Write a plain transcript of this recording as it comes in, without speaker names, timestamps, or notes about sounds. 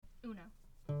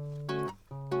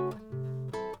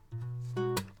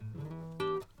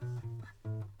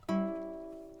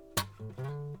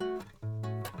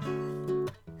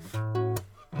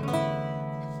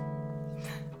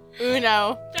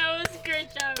Uno. That was a great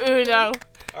job. Uno.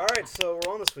 All right, so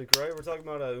we're on this week, right? We're talking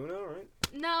about Uno, right?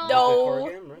 No. The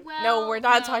card game, right? Well, No, we're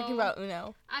not talking about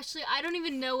Uno. Actually, I don't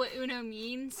even know what Uno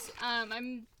means.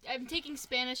 I'm taking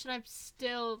Spanish and I'm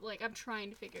still I'm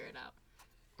trying to figure it out.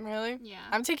 Really? Yeah.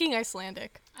 I'm taking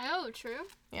Icelandic. Oh, true.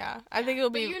 Yeah, I think it'll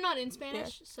be. But you're not in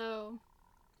Spanish, so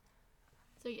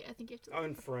yeah, I think you have to. I'm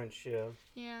in French, yeah.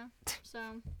 Yeah. So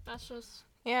that's just.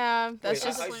 Yeah, that's Wait,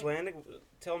 just. Icelandic.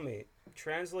 Tell me,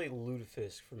 translate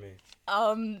lutefisk for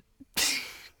me.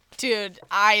 Dude,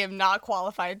 I am not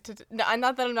qualified to. No,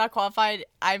 not that I'm not qualified.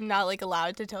 I'm not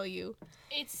allowed to tell you.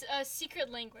 It's a secret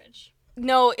language.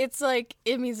 No, it's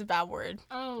it means a bad word.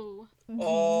 Oh.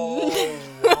 Oh,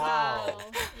 wow.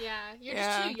 Yeah, you're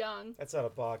just too young. That's out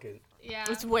of pocket. Yeah.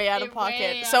 It's way out of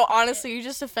pocket. So honestly, you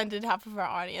just offended half of our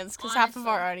audience because half of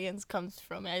our audience comes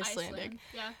from Icelandic.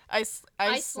 Yeah.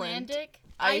 Icelandic.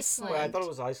 Iceland. Wait, I thought it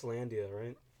was Icelandia,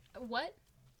 right? What?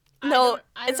 No,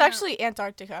 I it's don't actually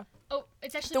Antarctica. Oh,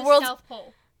 it's actually The the world's- South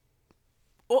Pole.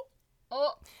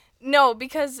 Oh. No,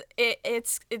 because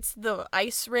it's the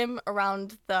ice rim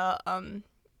around the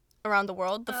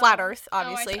world, the flat Earth,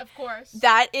 obviously. Of course.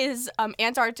 That is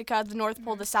Antarctica, the North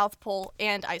Pole, the South Pole,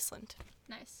 and Iceland,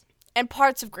 Nice. and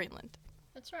parts of Greenland.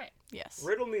 That's right. Yes.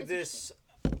 Riddle me this,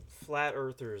 flat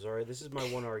earthers, all right? This is my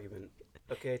one argument.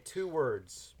 Okay, 2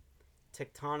 words.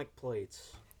 Tectonic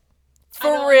plates.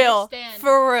 For real. Understand.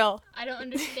 For real. I don't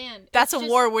understand. That's It's a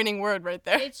just- war-winning word right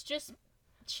there. It's just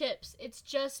chips. It's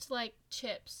just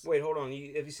chips. Wait, hold on.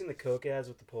 Have you seen the Coke ads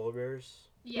with the polar bears?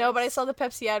 Yes. No, but I saw the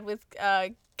Pepsi ad with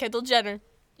Kendall Jenner.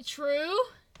 True.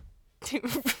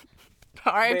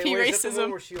 R.I.P. Wait, is that the one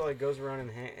racism. where she goes around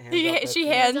and hands out She Pepsi?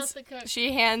 hands the Coke.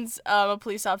 she hands a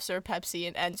police officer Pepsi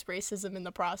and ends racism in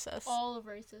the process. All of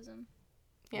racism.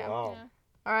 Yeah. Wow. Yeah.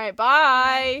 All right,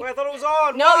 bye. Wait, I thought it was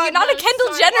on. No, What? you're not a Kendall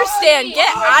sorry. Jenner stan. Why?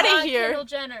 Get I'm out not of here. Kendall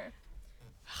Jenner.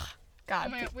 God. Oh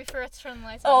my God, we forgot to turn the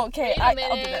lights Oh, on. okay, Wait a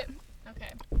I'll do minute. Okay.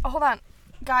 Hold on,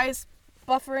 guys.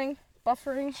 Buffering.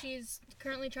 She's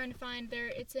currently trying to find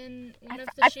it's in one of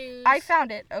the shoes. I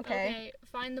found it. Okay.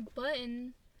 Find the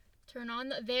button. Turn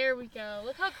on there we go.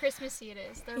 Look how Christmassy it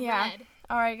is. They're Yeah. red.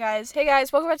 All right, guys. Hey,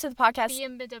 guys. Welcome back to the podcast.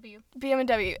 BMW.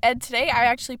 BMW. And today I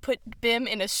actually put Bim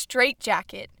in a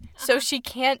straitjacket so she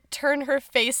can't turn her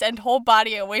face and whole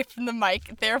body away from the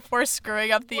mic, therefore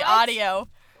screwing up the What? audio.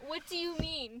 What do you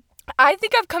mean? I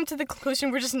think I've come to the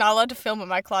conclusion we're just not allowed to film in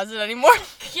my closet anymore.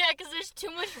 Yeah, because there's too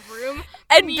much room.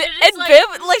 And Me, Bim,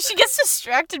 it's she gets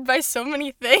distracted by so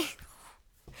many things.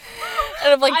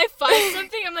 And I'm like, I find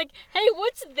something, I'm like, hey,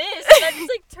 what's this? And I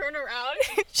just turn around.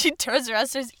 she turns around,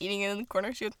 starts eating it in the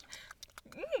corner. She goes,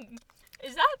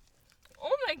 Is that,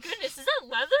 oh my goodness, is that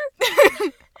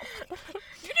leather?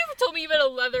 You never told me you had a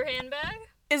leather handbag.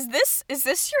 Is this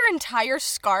your entire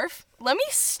scarf? Let me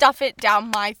stuff it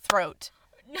down my throat.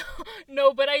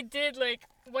 No, but I did,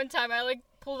 one time I,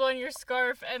 pulled on your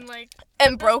scarf and,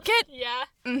 And broke it? yeah.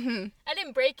 Mm-hmm. I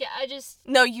didn't break it, I just,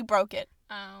 No, you broke it.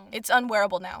 oh. It's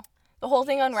unwearable now. The whole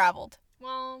thing unraveled.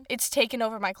 Well, It's taken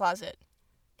over my closet.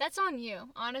 that's on you,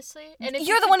 honestly. And if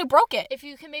You're the one who broke it. If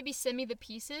you can maybe send me the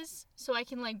pieces so I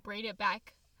can, braid it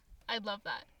back, I'd love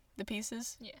that. The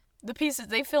pieces? Yeah. The pieces,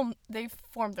 they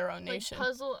formed their own nation.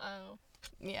 Puzzle, oh,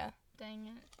 Yeah. dang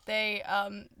it. They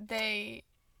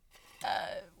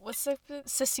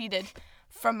seceded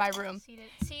from my room.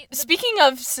 See, Speaking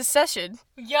of secession,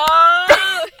 yo!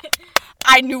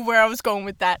 I knew where I was going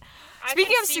with that.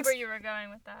 Speaking I of could see where you were going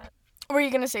with that. Were you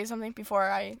going to say something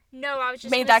before I No, I was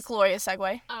just made gonna that glorious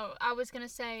segue? Oh, I was gonna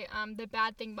say, the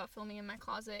bad thing about filming in my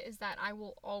closet is that I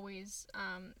will always,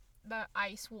 the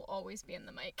ice will always be in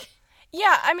the mic.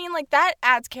 Yeah, I mean, that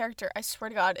adds character. I swear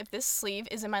to God, if this sleeve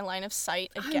is in my line of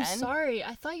sight again, I'm sorry.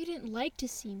 I thought you didn't like to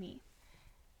see me.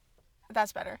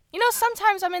 that's better.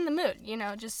 Sometimes I'm in the mood,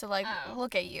 just to, Oh.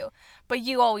 look at you. But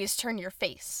you always turn your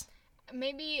face.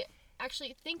 Maybe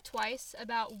actually think twice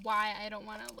about why I don't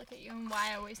want to look at you and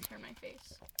why I always turn my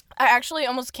face. I actually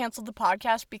almost canceled the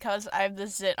podcast because I have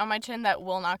this zit on my chin that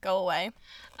will not go away.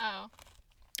 Oh.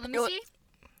 Let me see.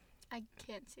 I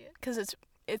can't see it. Because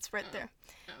it's right there.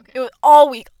 Okay. It was all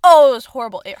week. Oh, it was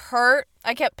horrible. It hurt.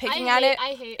 I kept picking at it.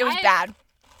 It was bad.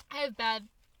 I have bad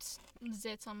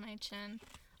zits on my chin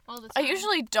all the I time.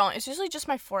 usually don't. It's usually just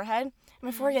my forehead.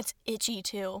 My forehead gets itchy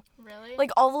too. Really?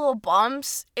 All the little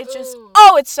bumps. It just... Ooh.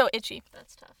 Oh, it's so itchy.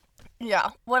 That's tough. Yeah.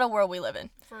 What a world we live in.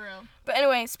 For real. But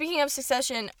anyway, speaking of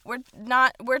Succession,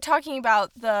 we're talking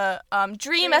about the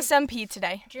Dream SMP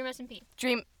today. Dream SMP.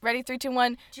 Dream, ready, 3, 2,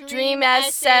 1. Dream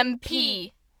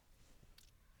SMP.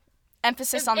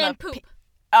 Emphasis on the poop. P.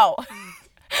 Oh.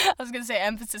 I was going to say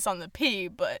emphasis on the P,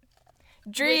 but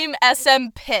Dream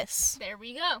SMPiss. There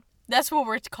we go. That's what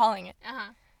we're calling it.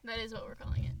 That is what we're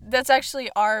calling it. That's actually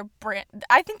our brand.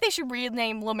 I think they should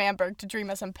rename Lemamberg to Dream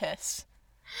SMPiss.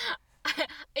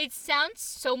 It sounds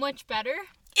so much better.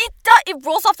 It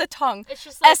rolls off the tongue. It's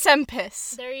just like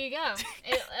SMPiss. There you go.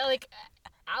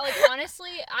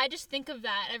 Honestly, I just think of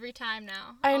that every time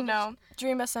now. I know.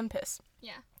 Dream SMPiss.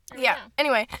 Yeah. Yeah.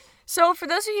 Anyway, so for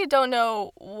those of you who don't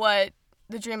know what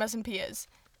the Dream SMP is,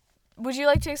 would you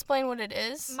like to explain what it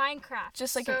is? Minecraft.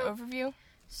 Just like an overview?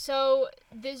 So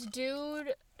this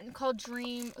dude called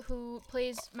Dream who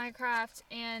plays Minecraft,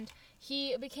 and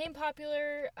he became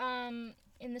popular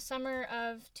in the summer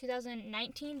of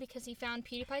 2019 because he found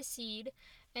PewDiePie's seed,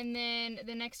 and then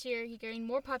the next year he gained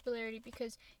more popularity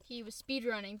because he was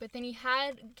speedrunning. But then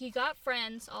he got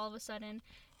friends all of a sudden,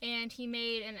 and he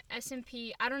made an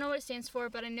SMP. I don't know what it stands for,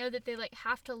 but I know that they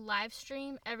have to live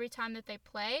stream every time that they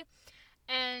play.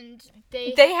 And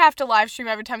they have to live stream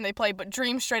every time they play, but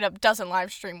Dream straight up doesn't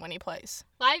live stream when he plays.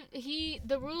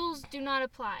 The rules do not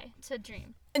apply to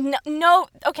Dream. No,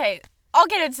 okay, I'll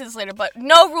get into this later, but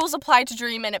no rules apply to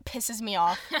Dream, and it pisses me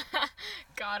off.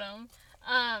 Got him.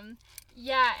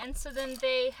 Yeah, and so then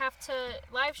they have to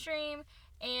live stream,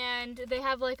 and they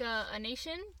have a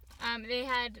nation. They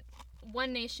had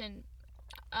one nation,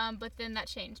 but then that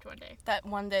changed one day. That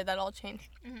one day, that all changed.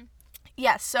 Mm-hmm.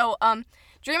 Yes, so,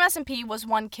 Dream SMP was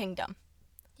one kingdom.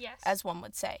 Yes. As one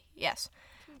would say, yes.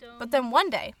 Kingdom. But then one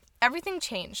day, everything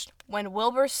changed when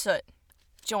Wilbur Soot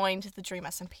joined the Dream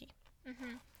SMP.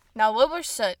 Mm-hmm. Now, Wilbur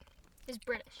Soot is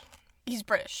British. He's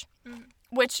British. Mm-hmm.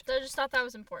 Which... So I just thought that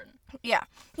was important. Yeah.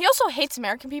 He also hates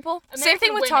American people. Same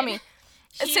thing with women. Tommy.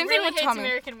 Same thing with Tommy.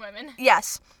 American women.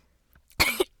 Yes.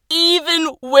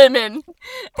 Even women.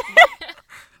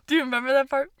 Do you remember that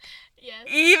part? Yes.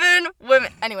 Even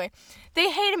women. Anyway,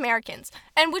 they hate Americans.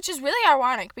 And which is really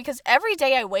ironic because every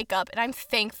day I wake up and I'm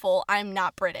thankful I'm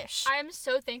not British. I am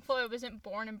so thankful I wasn't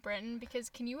born in Britain because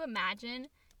can you imagine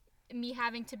me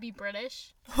having to be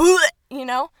British? You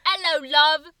know? Hello,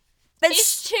 love.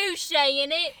 It's Tuesday,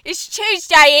 innit? It's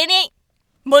Tuesday, innit?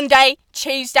 Monday,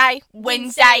 Tuesday,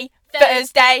 Wednesday,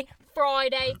 Thursday,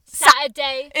 Friday,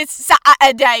 Saturday. It's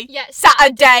Saturday. Yeah,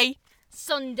 Saturday.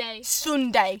 Sunday.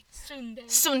 Sunday.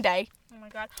 Oh my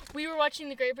god. We were watching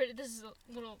the Great British... This is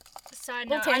a little side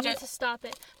note. Little I tangent. need to stop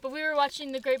it. But we were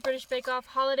watching the Great British Bake Off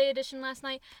Holiday Edition last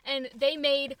night, and they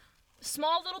made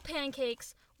small little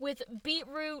pancakes with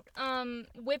beetroot,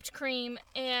 whipped cream,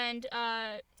 and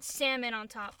salmon on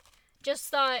top. Just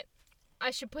thought I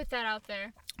should put that out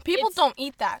there. People don't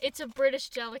eat that. It's a British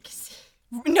delicacy.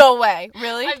 No way.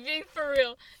 Really? I'm being for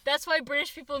real. That's why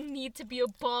British people need to be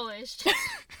abolished.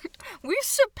 We've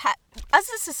surpassed, as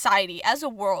a society, as a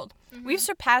world, we've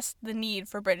surpassed the need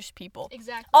for British people.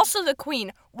 Exactly. Also, the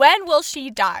Queen. When will she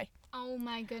die? Oh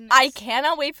my goodness. I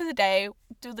cannot wait for the day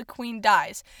the Queen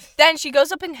dies. Then she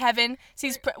goes up in heaven,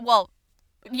 sees, well,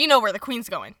 you know where the Queen's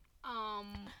going.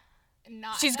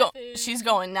 Not She's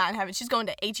going not in heaven. She's going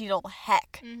to H-E double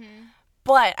heck. Mm-hmm.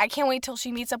 But I can't wait till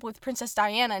she meets up with Princess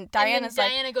Diana, and Diana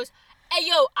goes, "Hey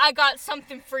yo, I got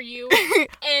something for you,"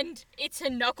 and it's a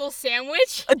knuckle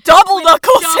sandwich. A double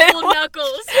knuckle sandwich. Double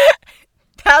knuckles.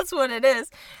 That's what it is.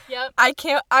 Yep.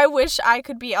 I wish I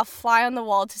could be a fly on the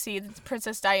wall to see the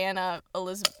Princess Diana,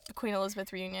 Queen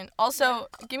Elizabeth reunion. Also,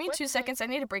 give me 2 seconds. I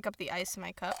need to break up the ice in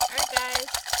my cup. All right, guys.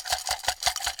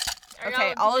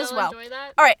 Okay, all is well. Enjoy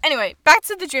that? All right. Anyway, back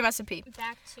to the Dream SMP.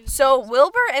 So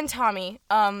Wilbur and Tommy,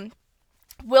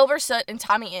 Wilbur Soot and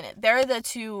Tommy Innit. They're the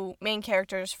two main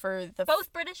characters for the...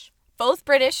 Both British. Both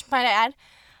British, might I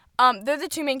add. They're the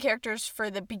two main characters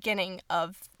for the beginning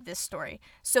of this story.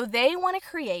 So they want to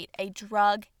create a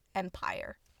drug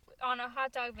empire. On a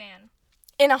hot dog van.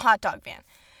 In a hot dog van.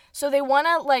 So they want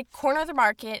to, corner the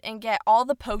market and get all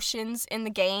the potions in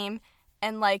the game.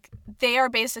 And, they are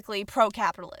basically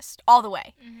pro-capitalist all the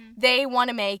way. Mm-hmm. They want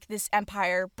to make this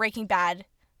empire Breaking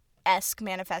Bad-esque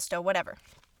manifesto, whatever.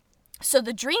 So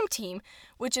the Dream Team,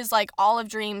 which is all of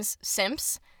Dream's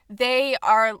simps, they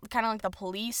are kind of like the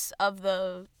police of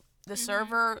the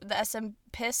server, the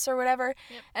SMPiss or whatever.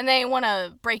 Yep. And they want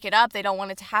to break it up. They don't want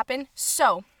it to happen.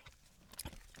 So,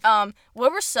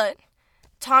 Wilbur Soot,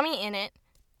 Tommy Innit,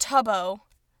 Tubbo,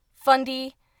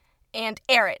 Fundy, and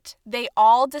Errett, they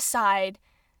all decide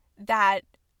that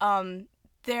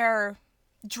their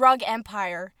drug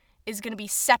empire is going to be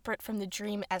separate from the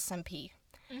Dream SMP.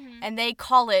 Mm-hmm. And they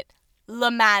call it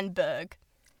Lemamberg.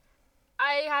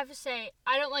 I have to say,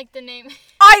 I don't like the name.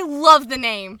 I love the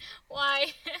name.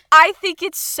 Why? I think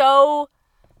it's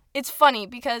funny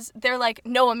because they're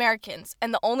no Americans,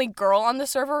 and the only girl on the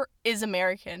server is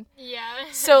American. Yeah.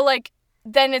 So,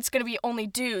 then it's going to be only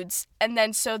dudes, and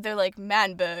then so they're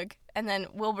Manberg, And then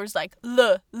Wilbur's like,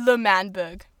 Le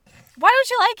Manberg. Why don't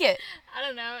you like it? I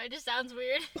don't know. It just sounds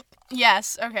weird.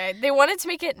 Yes, okay. They wanted to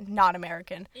make it not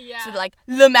American. Yeah. So they're like,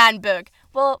 Le Manberg.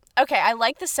 Well, okay, I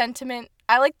like the sentiment.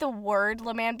 I like the word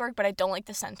Le Manberg, but I don't like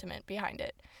the sentiment behind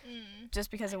it. Just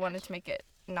because I wanted to make it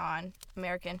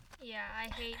non-American. Yeah,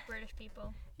 I hate British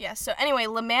people. Yeah, so anyway,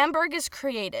 Le Manberg is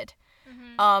created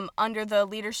under the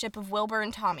leadership of Wilbur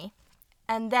and Tommy.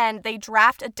 And then they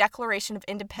draft a Declaration of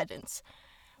Independence.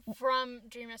 From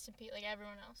Dream SMP, like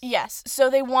everyone else. Yes. So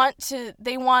they want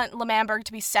Le Manberg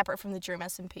to be separate from the Dream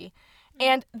SMP.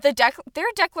 And their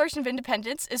Declaration of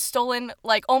Independence is stolen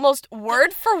like almost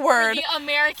word for word from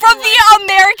the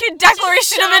American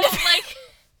Declaration of Independence.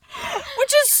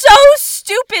 Which is so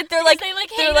stupid. They're like, they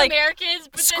hate Americans.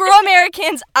 But screw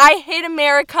Americans. I hate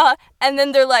America. And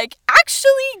then they're like,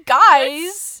 actually,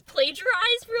 guys,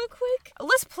 plagiarize real quick.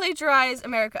 Let's plagiarize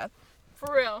America.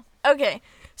 For real. Okay.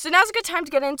 So now's a good time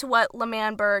to get into what Le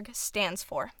Manberg stands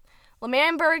for. Le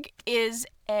Manberg is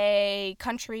a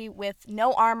country with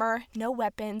no armor, no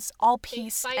weapons, all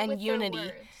peace and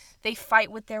unity. They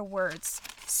fight with their words.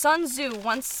 Sun Tzu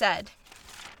once said,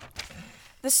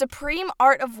 "The supreme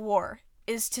art of war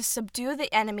is to subdue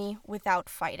the enemy without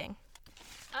fighting."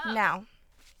 Oh, now,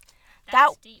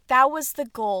 deep. that was the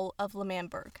goal of Le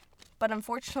Manberg. But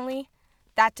unfortunately,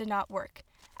 that did not work,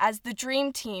 as the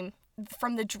Dream Team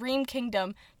from the Dream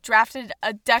Kingdom drafted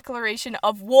a declaration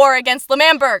of war against Le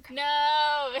Manberg.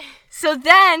 No. So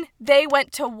then they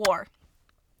went to war.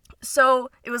 So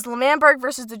it was Le Manberg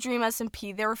versus the Dream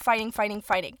SMP. They were fighting.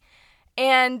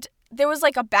 And there was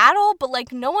like a battle, but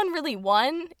like no one really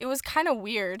won. It was kind of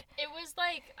weird. It was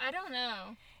like, I don't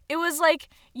know. It was like,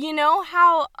 you know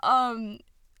how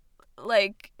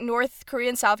like North Korea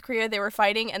and South Korea, they were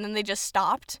fighting and then they just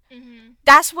stopped? Mm-hmm.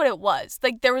 That's what it was.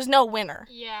 Like there was no winner.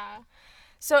 Yeah.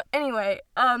 So anyway,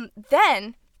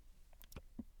 then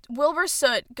Wilbur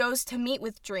Soot goes to meet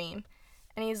with Dream,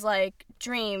 and he's like,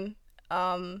 Dream,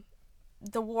 the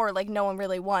war, like no one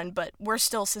really won, but we're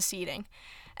still seceding.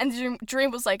 And Dream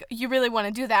was like, you really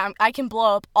want to do that? I can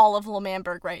blow up all of Le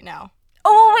Manberg right now.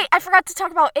 Oh, wait, I forgot to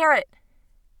talk about Eret.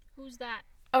 Who's that?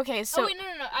 Okay, so... Oh, wait,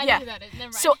 no. I know who that is. Never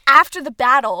mind. So after the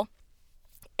battle,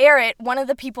 Eret, one of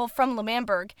the people from Le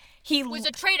Manberg, was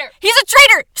a traitor. He's a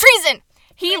traitor! Treason!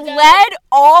 He led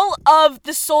all of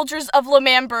the soldiers of Le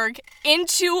Manberg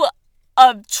into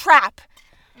a trap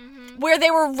where they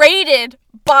were raided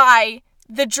by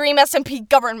the Dream SMP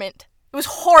government. It was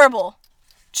horrible.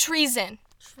 Treason.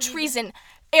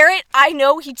 Eret, I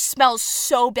know he smells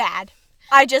so bad.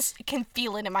 I just can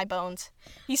feel it in my bones.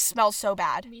 He smells so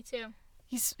bad. Me too.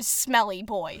 He's a smelly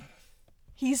boy.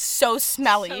 He's so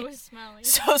smelly.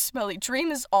 So smelly.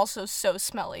 Dream is also so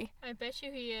smelly. I bet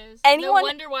you he is. No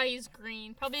wonder why he's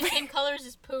green. Probably the same color as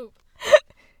his poop.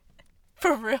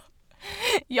 For real.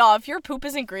 Y'all, if your poop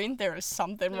isn't green, there is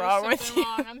something wrong with you.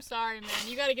 I'm sorry, man.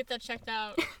 You gotta get that checked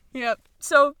out. Yep.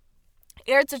 So,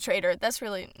 Eret's a traitor. That's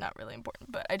really not really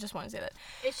important, but I just want to say that.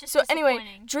 It's just so anyway,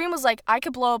 Dream was like, I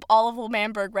could blow up all of Le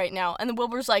Manberg right now. And then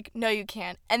Wilbur's like, no, you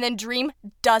can't. And then Dream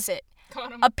does it.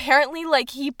 Got him. Apparently, like,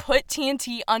 he put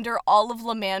TNT under all of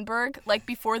Le Manberg, like,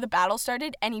 before the battle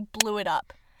started, and he blew it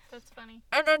up. That's funny.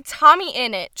 And then Tommy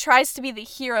Innit tries to be the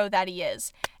hero that he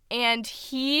is. And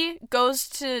he goes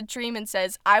to Dream and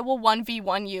says, I will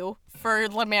 1v1 you for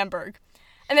Le Manberg.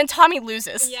 And then Tommy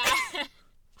loses. Yeah.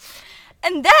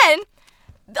 And then,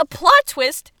 the plot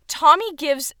twist, Tommy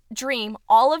gives Dream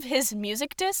all of his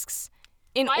music discs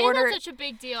Why is that such a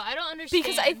big deal? I don't understand.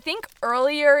 Because I think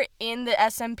earlier in the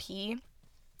SMP,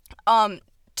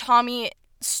 Tommy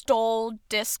stole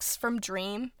discs from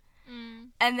Dream.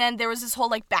 And then there was this whole,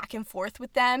 like, back and forth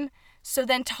with them. So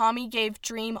then Tommy gave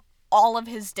Dream all of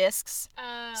his discs.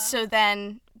 So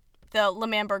then the Le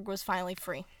Manberg was finally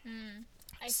free.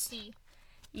 I see.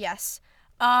 Yes.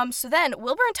 So then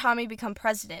Wilbur and Tommy become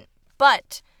president.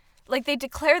 But, like, they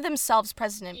declare themselves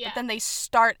president, but then they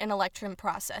start an election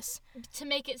process. To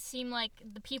make it seem like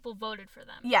the people voted for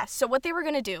them. Yeah, so what they were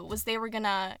going to do was they were going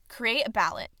to create a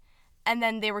ballot, and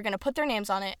then they were going to put their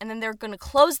names on it, and then they were going to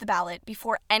close the ballot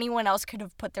before anyone else could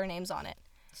have put their names on it.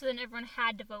 So then everyone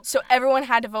had to vote for So everyone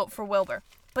had to vote for Wilbur.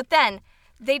 But then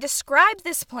they described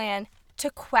this plan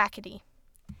to Quackity.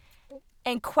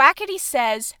 And Quackity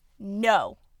says,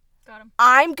 no. Got him.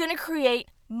 I'm going to create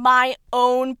my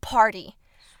own party.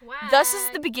 Swag. Thus is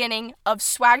the beginning of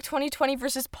Swag 2020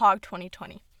 versus Pog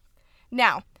 2020.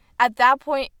 Now, at that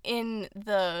point in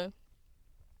the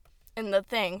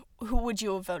thing, who would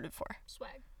you have voted for?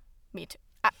 Swag. Me too.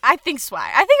 I think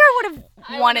Swag. I think I would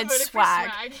have wanted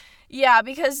Swag. For Swag. Yeah,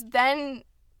 because then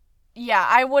Yeah,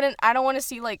 I don't want to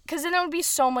see, like, because then it would be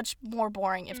so much more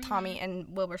boring if Tommy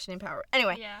and Wilbur stayed in power.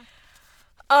 Anyway. Yeah.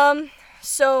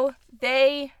 So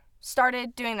they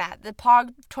started doing that, the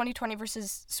Pog 2020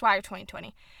 versus Swag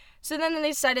 2020. So then they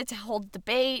decided to hold a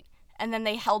debate, and then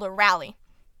they held a rally.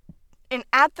 And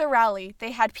at the rally,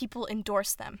 they had people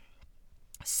endorse them.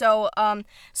 So,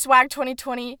 Swag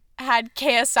 2020 had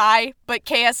KSI, but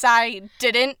KSI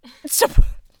didn't. So,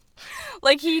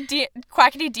 like,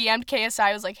 Quackity DM'd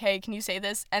KSI, was like, hey, can you say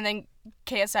this? And then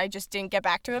KSI just didn't get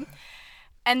back to him.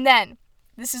 And then,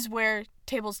 this is where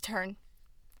tables turn.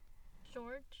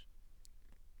 George?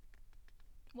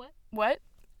 What? What?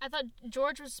 I thought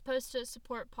George was supposed to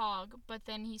support Pog, but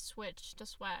then he switched to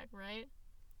Swag, right?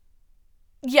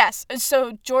 Yes.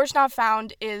 So, George Not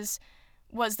Found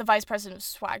was the vice president of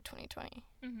Swag 2020.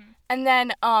 Mm-hmm. And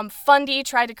then Fundy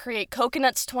tried to create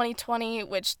Coconuts 2020,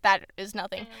 which that is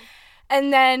nothing.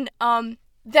 And then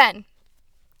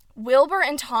Wilbur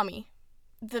and Tommy,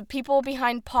 the people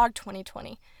behind Pog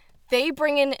 2020, they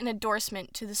bring in an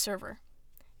endorsement to the server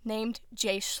named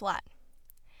Jay Schlatt.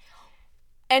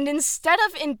 And instead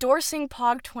of endorsing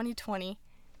Pog 2020,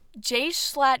 Jay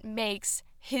Schlatt makes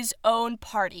his own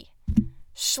party,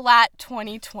 Schlatt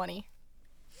 2020.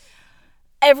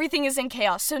 Everything is in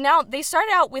chaos. So now they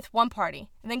started out with one party,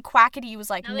 and then Quackity was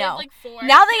like, now no. They have like 4.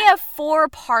 Now they have 4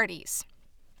 parties.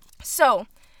 So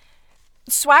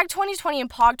Swag 2020 and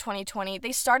Pog 2020,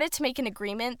 they started to make an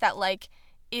agreement that, like,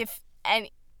 if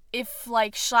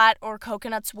like Schlatt or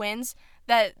Coconuts wins,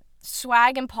 that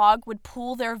Swag and Pog would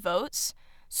pool their votes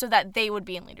so that they would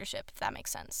be in leadership, if that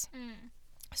makes sense.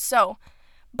 So,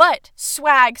 but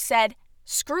Swag said,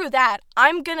 screw that,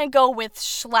 I'm gonna go with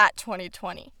Schlatt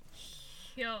 2020.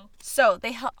 Yo. So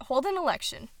they hold an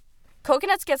election.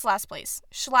 Coconuts gets last place,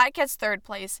 Schlatt gets third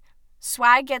place,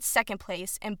 Swag gets second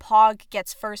place, and Pog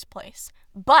gets first place.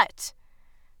 But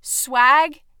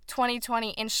Swag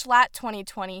 2020 and Schlatt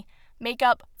 2020 make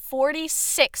up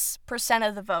 46%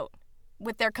 of the vote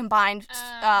with their combined.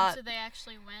 So they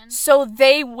actually win? So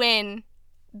they win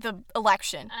the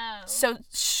election. Oh. So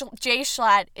Jay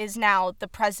Schlatt is now the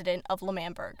president of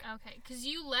Lemannburg. Okay, because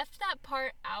you left that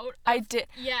part out. I did.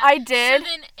 Yeah. I did. So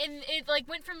then it like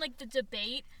went from like the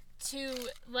debate to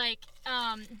like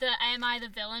the Am I the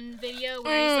Villain video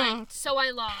where he's like, so I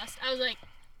lost. I was like,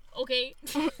 okay.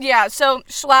 Yeah, so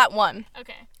Schlatt won.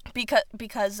 Okay.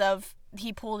 Because of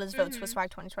he pulled his votes with Swag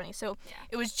 2020. So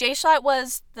it was Jay Schlatt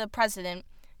was the president,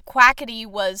 Quackity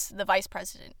was the vice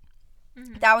president.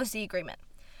 That was the agreement.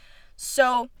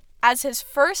 So as his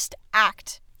first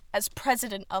act as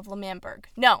president of Lemannburg,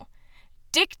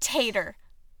 dictator,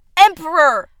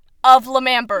 emperor of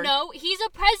Lemannburg. No, he's a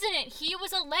president. He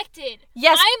was elected.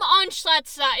 Yes. I'm on Schlatt's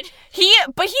side.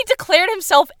 But he declared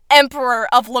himself emperor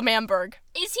of Lemannburg.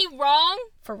 Is he wrong?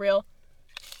 For real.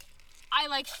 I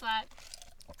like Schlatt.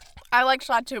 I like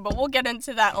Schlatt too, but we'll get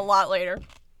into that a lot later.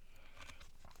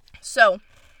 So,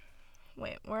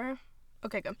 wait, where?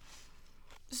 Okay, good.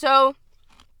 So,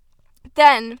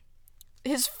 then,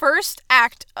 his first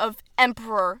act of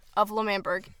emperor of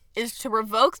Lemannburg is to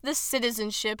revoke the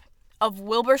citizenship of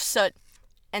Wilbur Soot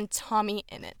and Tommy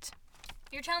Innit.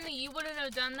 You're telling me you wouldn't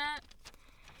have done that?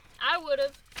 I would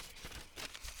have.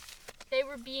 They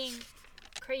were being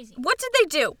crazy. What did they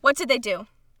do? What did they do?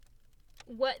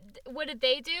 What did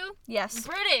they do? Yes.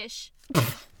 British.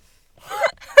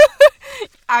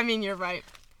 I mean, you're right.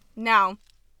 Now,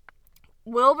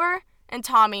 Wilbur and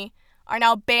Tommy are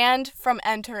now banned from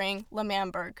entering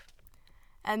Lemannburg.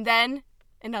 And then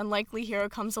an unlikely hero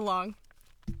comes along.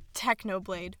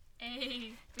 Technoblade.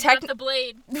 Hey, we got the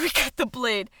blade. We got the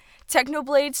blade.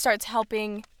 Technoblade starts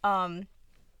helping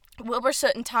Wilbur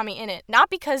Soot and Tommy Innit. Not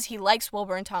because he likes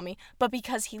Wilbur and Tommy, but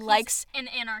because he likes an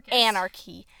anarchist.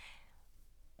 Anarchy.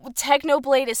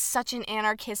 Technoblade is such an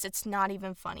anarchist, it's not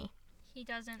even funny. He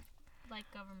doesn't like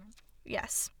government.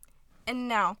 Yes.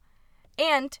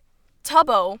 And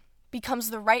Tubbo becomes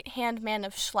the right-hand man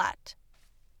of Schlatt.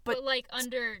 But like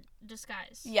under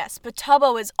disguise. Yes, but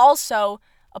Tubbo is also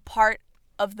a part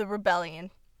of the rebellion.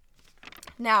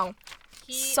 Now,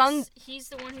 he's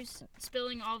the one who's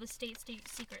spilling all the state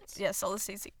secrets. Yes, all the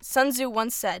state secrets. Sun Tzu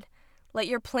once said, "Let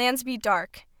your plans be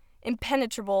dark,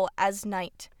 impenetrable as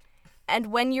night.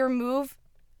 And when you move,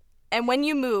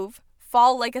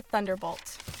 fall like a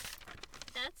thunderbolt."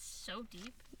 That's so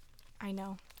deep. I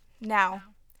know. Now, Wow.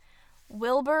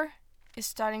 Wilbur is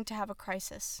starting to have a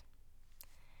crisis.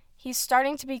 He's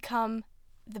starting to become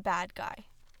the bad guy.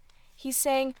 He's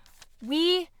saying,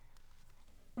 we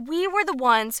were the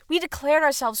ones, we declared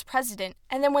ourselves president,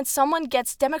 and then when someone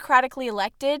gets democratically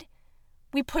elected,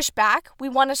 we push back, we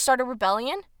want to start a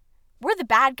rebellion. We're the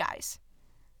bad guys.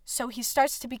 So he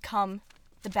starts to become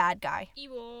the bad guy.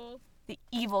 Evil. The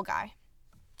evil guy.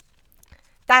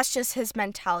 That's just his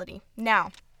mentality.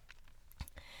 Now,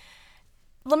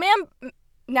 Manberg.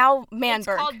 It's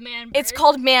called Manberg. It's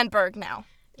called Manberg now.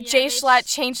 Yeah, Jay they Schlatt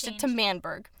changed it to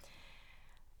Manberg.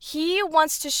 He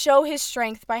wants to show his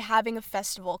strength by having a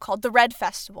festival called the Red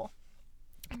Festival.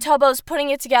 Tubbo's putting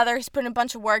it together. He's putting a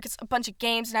bunch of work. It's a bunch of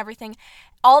games and everything.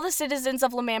 All the citizens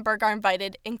of Manberg are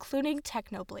invited, including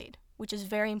Technoblade, which is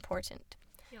very important.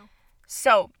 Yo.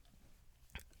 So,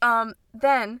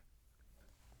 then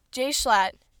Jay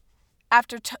Schlatt,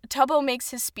 after Tubbo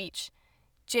makes his speech,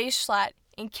 Jay Schlatt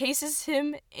encases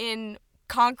him in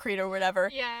concrete or whatever.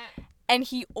 Yeah. And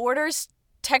he orders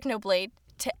Technoblade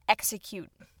to execute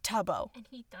Tubbo. And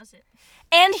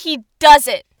he does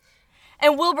it.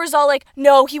 And Wilbur's all like,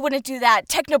 no, he wouldn't do that.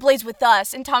 Technoblade's with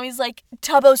us. And Tommy's like,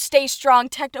 Tubbo, stay strong.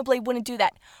 Technoblade wouldn't do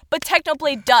that. But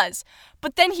Technoblade does.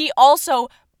 But then he also,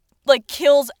 like,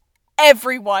 kills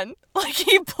everyone. Like,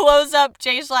 he blows up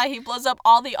Jay Schlatt. He blows up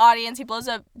all the audience. He blows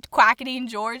up Quackity and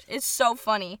George. It's so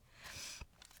funny.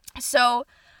 So,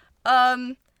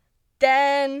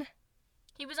 then...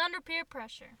 He was under peer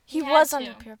pressure. He was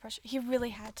under peer pressure. He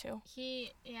really had to.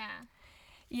 Yeah.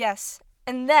 Yes.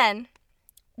 And then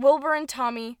Wilbur and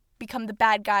Tommy become the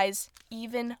bad guys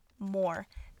even more.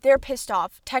 They're pissed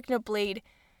off. Technoblade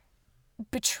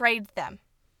betrayed them.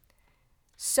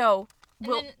 So,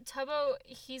 and then Tubbo,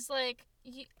 he's like,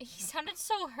 he sounded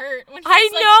so hurt when he I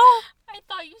was know. I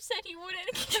thought you said he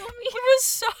wouldn't kill me.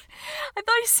 I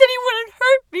thought he said he wouldn't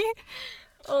hurt me.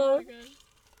 Oh my god.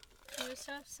 He was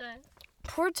so upset.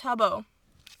 Poor Tubbo.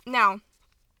 Now,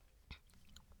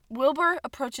 Wilbur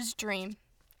approaches Dream,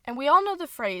 and we all know the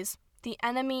phrase, the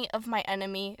enemy of my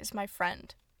enemy is my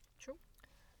friend. True.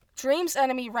 Dream's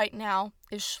enemy right now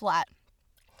is Schlatt,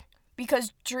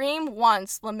 because Dream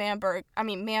wants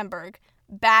Manberg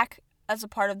back as a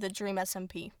part of the Dream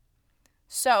SMP.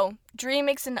 So, Dream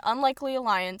makes an unlikely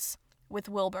alliance with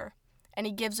Wilbur, and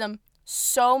he gives him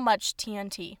so much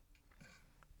TNT.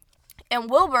 And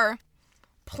Wilbur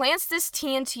plants this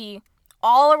TNT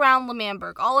all around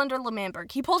Manberg, all under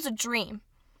Manberg. He pulls a Dream.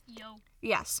 Yo.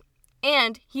 Yes.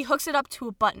 And he hooks it up to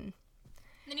a button.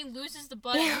 Then he loses the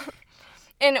button.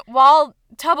 And while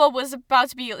Tubbo was about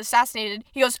to be assassinated,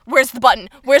 he goes, "Where's the button?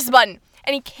 Where's the button?"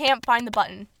 And he can't find the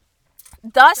button.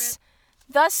 Thus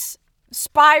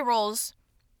spirals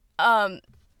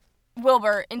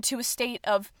Wilbur into a state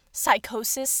of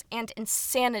psychosis and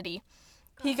insanity.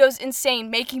 He goes insane,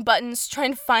 making buttons,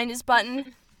 trying to find his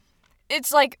button.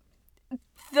 It's like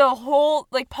the whole,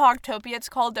 like, Pogtopia, it's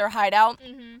called, their hideout.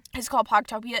 Mm-hmm. It's called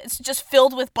Pogtopia. It's just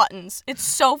filled with buttons. It's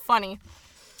so funny.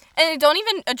 And they don't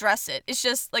even address it. It's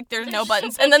just, like, there's no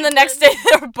buttons. And then the next day,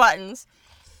 there are buttons.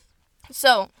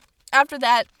 So, after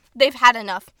that, they've had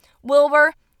enough.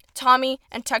 Wilbur, Tommy,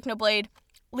 and Technoblade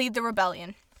lead the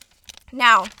rebellion.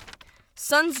 Now,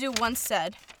 Sun Tzu once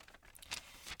said,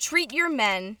 "Treat your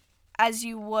men as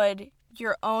you would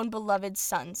your own beloved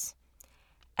sons,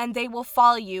 and they will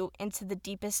follow you into the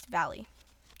deepest valley."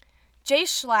 Jay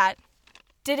Schlatt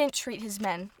didn't treat his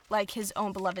men like his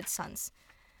own beloved sons,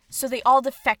 so they all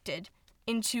defected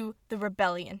into the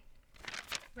rebellion.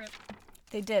 Rip.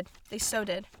 They did. They so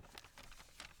did.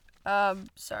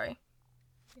 Sorry.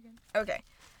 Okay.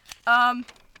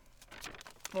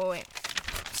 Wait.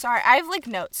 Sorry, I have, like,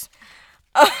 notes.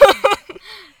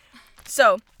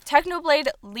 So, Technoblade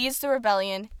leads the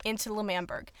rebellion into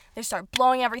Manberg. They start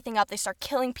blowing everything up. They start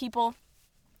killing people.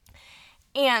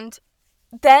 And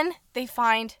then they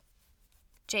find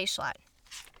Jay Schlatt.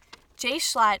 Jay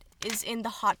Schlatt is in the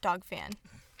hot dog van.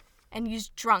 And he's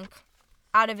drunk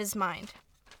out of his mind.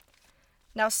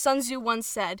 Now, Sun Tzu once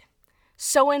said,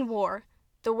 "So in war,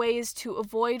 the way is to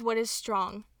avoid what is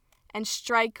strong and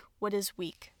strike what is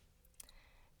weak."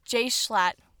 Jay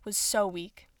Schlatt was so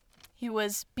weak. He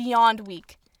was beyond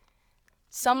weak.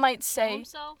 Some might say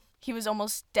he was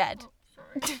almost dead. Oh,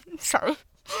 sorry. Sorry.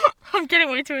 I'm getting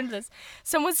way too into this.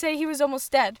 Some would say he was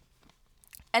almost dead.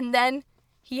 And then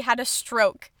he had a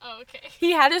stroke. Oh, okay.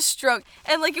 He had a stroke.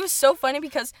 And, like, it was so funny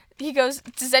because he goes,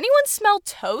 "Does anyone smell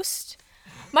toast?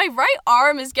 My right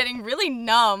arm is getting really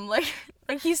numb."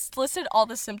 Like he's listed all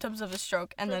the symptoms of a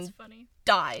stroke and That's then funny.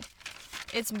 died.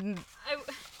 It's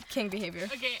king behavior.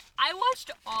 Okay, I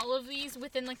watched all of these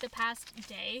within, like, the past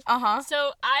day. Uh-huh.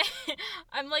 So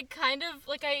I'm, like, kind of,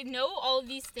 like, I know all of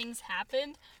these things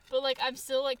happened, but, like, I'm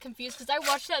still, like, confused because I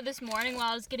watched that this morning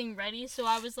while I was getting ready, so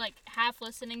I was, like, half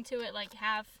listening to it, like,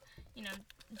 half, you know,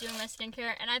 doing my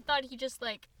skincare, and I thought he just,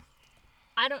 like,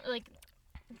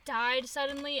 died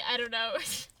suddenly. I don't know.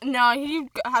 No, he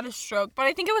had a stroke, but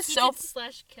I think it was He so... did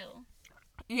 /kill.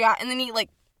 Yeah, and then he, like,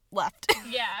 left.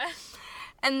 Yeah.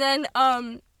 And then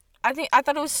I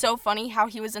thought it was so funny how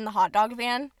he was in the hot dog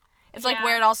van. It's like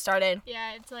where it all started.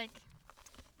 Yeah, it's like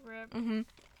rip. Mhm.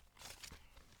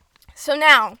 So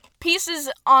now Peace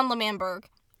is on L'Manberg,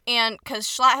 and because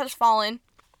Schlatt has fallen,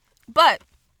 but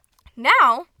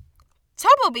now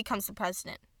Tubbo becomes the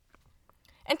president,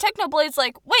 and Technoblade's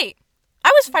like, wait,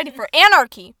 I was fighting for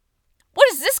anarchy.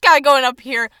 What is this guy going up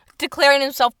here declaring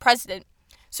himself president?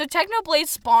 So Technoblade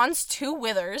spawns 2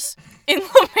 withers in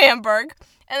L'Manberg,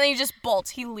 and then he just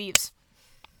bolts. He leaves.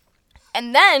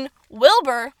 And then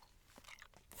Wilbur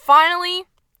finally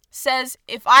says,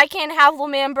 if I can't have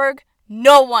L'Manberg,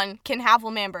 no one can have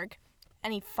L'Manberg.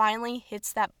 And he finally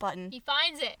hits that button. He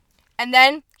finds it. And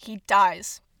then he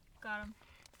dies. Got him.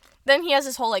 Then he has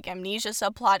this whole, like, amnesia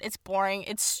subplot. It's boring.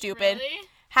 It's stupid. Really?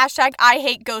 Hashtag I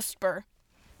hate Ghostbur.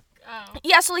 Oh.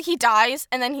 Yeah, so, like, he dies,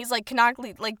 and then he's, like,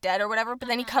 canonically, like, dead or whatever, but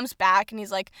then he comes back, and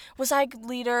he's like, was I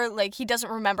leader? Like, he doesn't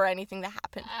remember anything that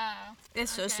happened. Oh.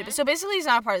 It's so Okay. stupid. So, basically, he's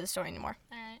not a part of the story anymore.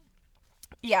 Alright.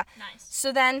 Yeah. Nice.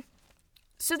 So then,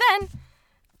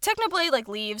 Technoblade, like,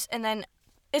 leaves, and then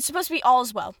it's supposed to be all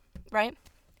as well, right?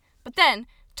 But then,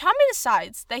 Tommy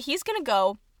decides that he's gonna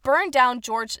go burn down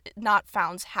George Not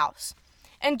Found's house.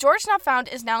 And George Not Found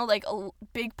is now, like, a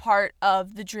big part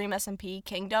of the Dream SMP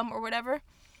kingdom or whatever.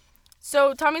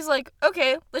 So Tommy's like,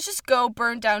 okay, let's just go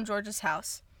burn down George's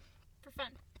house. For fun.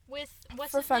 With,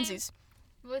 what's For his name? funsies.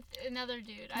 With another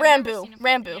dude. I've never Rambo. seen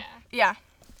him before. Yeah.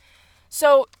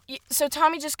 So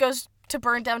Tommy just goes to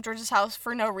burn down George's house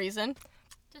for no reason.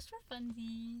 Just for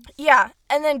funsies. Yeah,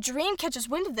 and then Dream catches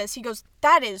wind of this. He goes,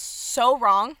 that is so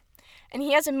wrong. And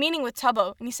he has a meeting with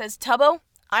Tubbo, and he says, Tubbo,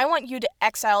 I want you to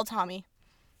exile Tommy.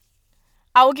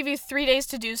 I will give you 3 days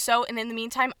to do so, and in the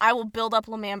meantime, I will build up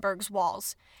L'Manberg's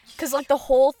walls. Because, like, the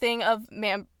whole thing of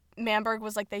Manberg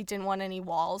was, like, they didn't want any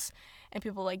walls. And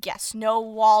people were like, yes, no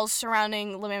walls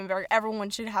surrounding L'Manberg. Everyone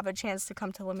should have a chance to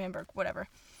come to L'Manberg, whatever.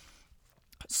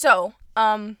 So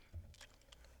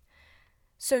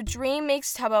Dream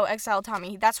makes Tubbo exile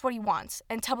Tommy. That's what he wants.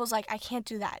 And Tubbo's like, I can't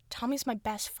do that. Tommy's my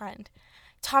best friend.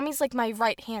 Tommy's like my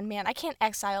right-hand man. I can't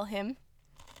exile him.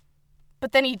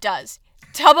 But then he does.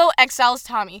 Tubbo exiles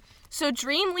Tommy. So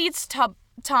Dream leads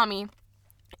Tommy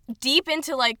deep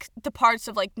into, like, the parts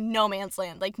of, like, no man's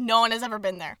land. Like, no one has ever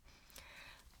been there.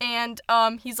 And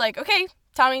he's like, okay,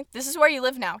 Tommy, this is where you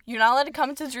live now. You're not allowed to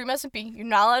come into Dream SMP. You're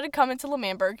not allowed to come into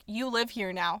L'Manberg. You live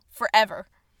here now. Forever.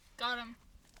 Got him.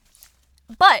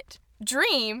 But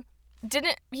Dream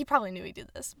he probably knew he did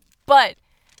this, but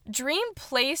Dream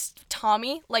placed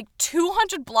Tommy like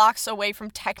 200 blocks away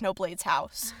from Technoblade's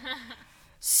house.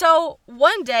 So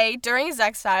one day during his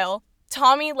exile,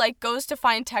 Tommy, like, goes to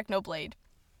find Technoblade,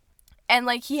 and,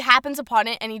 like, he happens upon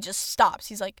it, and he just stops.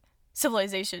 He's like,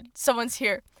 civilization, someone's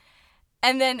here.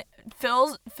 And then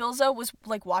Philza was,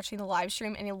 like, watching the live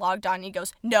stream, and he logged on, and he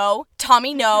goes, no,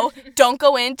 Tommy, no, don't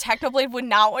go in. Technoblade would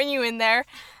not want you in there.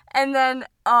 And then,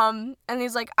 and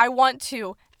he's like, I want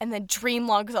to. And then Dream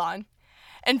logs on.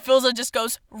 And Philza just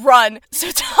goes, run.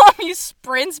 So Tommy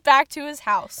sprints back to his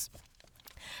house.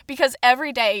 Because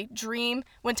every day,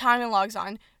 when Tommy logs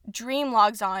on, Dream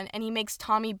logs on, and he makes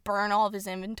Tommy burn all of his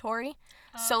inventory.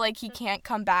 So, like, he can't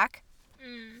come back.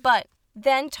 But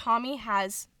then Tommy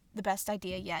has the best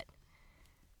idea yet.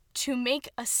 To make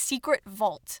a secret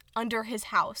vault under his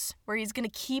house where he's going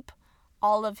to keep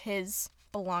all of his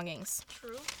belongings.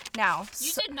 True. Now,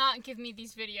 You did not give me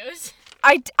these videos.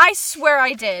 I swear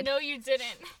I did. No, you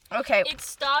didn't. Okay. It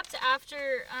stopped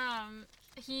after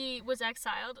he was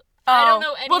exiled. Oh. I don't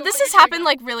know any Well, of this what has you're talking happened,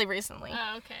 like, really recently.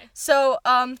 Oh, okay. So,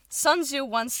 Sun Tzu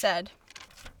once said,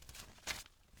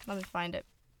 let me find it.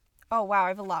 Oh, wow, I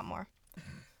have a lot more.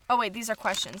 Oh, wait, these are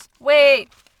questions. Wait,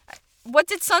 what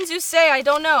did Sun Tzu say? I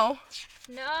don't know.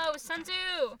 No, Sun Tzu.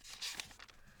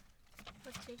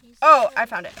 What did he say? Oh, I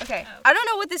found it. Okay. Oh. I don't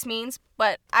know what this means,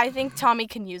 but I think Tommy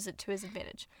can use it to his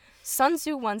advantage. Sun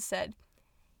Tzu once said,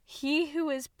 he who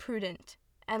is prudent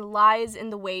and lies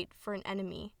in the wait for an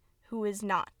enemy who is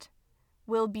not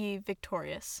will be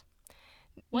victorious.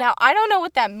 What? Now, I don't know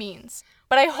what that means,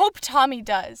 but I hope Tommy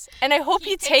does. And I hope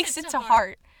he takes it to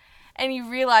heart. And he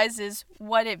realizes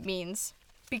what it means.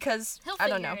 Because, He'll I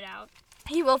don't know. figure it out.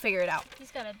 He will figure it out.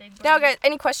 He's got a big brain. Now, guys,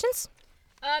 any questions?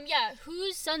 Yeah,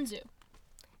 who's Sun Tzu?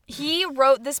 He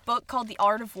wrote this book called The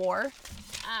Art of War.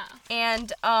 Ah.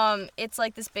 And it's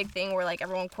like this big thing where, like,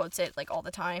 everyone quotes it, like, all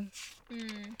the time.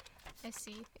 I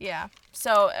see. Yeah.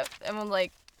 So everyone,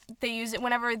 like, they use it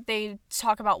whenever they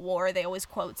talk about war. They always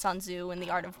quote Sun Tzu and The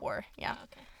Art of War. Yeah. Oh,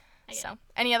 okay. I get So,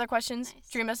 any other questions? Nice.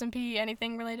 Dream SMP,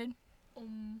 anything related?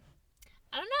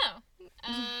 I don't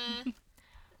know.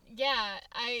 Yeah,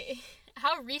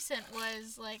 How recent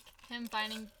was, like, him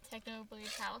finding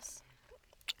Technoblade's house?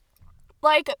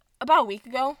 Like, about a week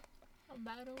ago.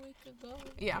 About a week ago.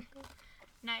 Yeah.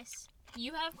 Nice.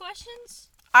 You have questions?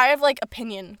 I have, like,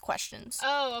 opinion questions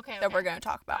Oh, okay. that we're going to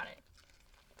talk about. Got it.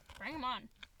 Bring them on.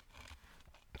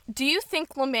 Do you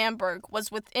think L'Manberg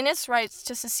was within its rights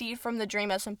to secede from the Dream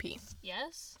SMP?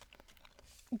 Yes?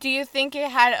 Do you think it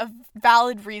had a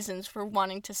valid reasons for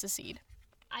wanting to secede?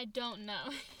 I don't know.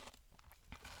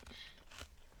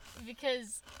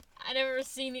 Because I never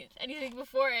seen anything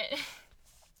before it.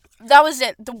 That was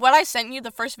it. What I sent you,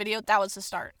 the first video, that was the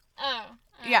start. Oh.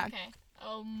 Yeah. Okay.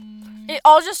 It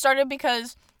all just started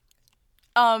because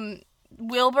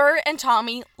Wilbur and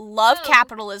Tommy love Oh.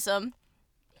 capitalism.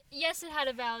 Yes, it had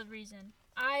a valid reason.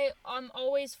 I'm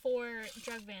always for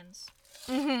drug bans.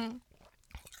 Mm-hmm.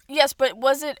 Yes, but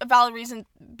was it a valid reason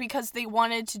because they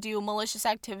wanted to do malicious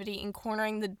activity in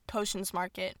cornering the potions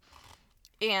market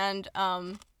and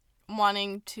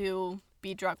wanting to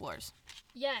be drug lords?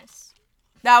 Yes.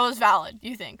 That was valid,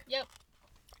 you think? Yep.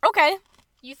 Okay.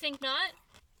 You think not?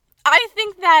 I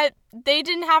think that they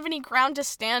didn't have any ground to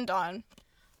stand on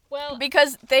Well,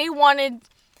 because they wanted,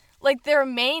 like, their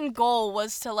main goal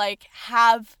was to, like,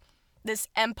 have this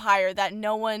empire that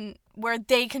no one, where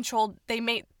they controlled, their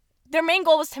main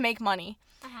goal was to make money.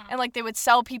 And, like, they would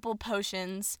sell people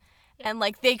potions, and,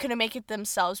 like, they couldn't make it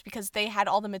themselves because they had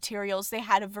all the materials. They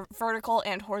had a vertical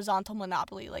and horizontal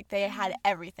monopoly. Like, they had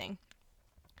everything.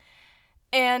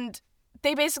 And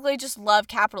they basically just love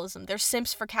capitalism. They're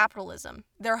simps for capitalism.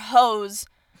 They're hoes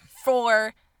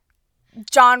for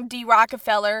John D.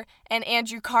 Rockefeller and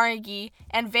Andrew Carnegie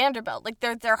and Vanderbilt. Like,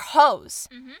 they're hoes.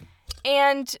 Mm-hmm.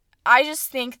 And I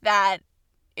just think that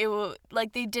not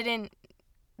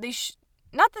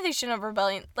that they shouldn't have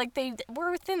rebellion. Like, they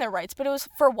were within their rights, but it was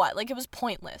for what? Like, it was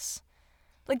pointless.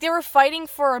 Like, they were fighting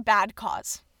for a bad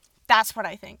cause. That's what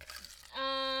I think.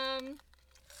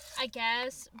 I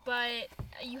guess, but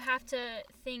you have to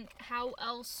think how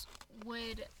else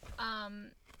would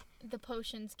the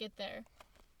potions get there.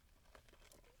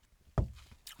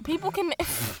 People can...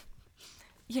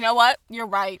 You know what? You're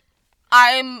right.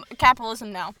 I'm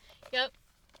capitalism now. Yep.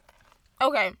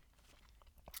 Okay.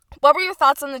 What were your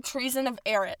thoughts on the treason of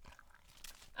Eret?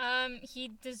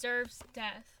 He deserves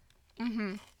death.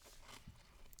 Mm-hmm.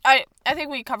 I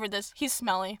think we covered this. He's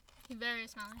smelly. He's very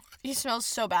smelly. He smells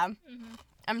so bad. Mm-hmm.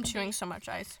 I'm chewing so much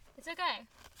ice. It's okay,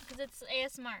 because it's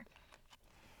ASMR.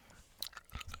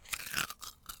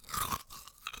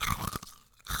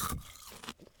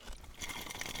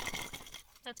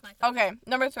 That's my thought. Okay,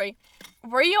 number 3.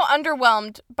 Were you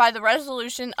underwhelmed by the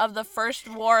resolution of the First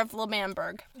War of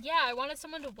L'Manberg? Yeah, I wanted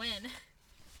someone to win.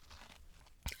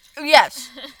 Yes.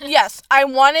 Yes. I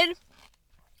wanted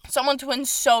someone to win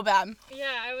so bad.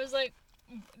 Yeah, I was like,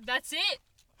 that's it?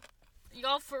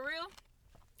 Y'all for real?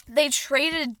 They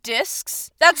traded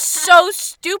discs? That's so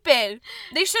stupid.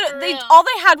 real. All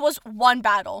they had was one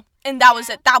battle, and that was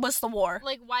it. That was the war.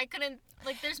 Like, why couldn't,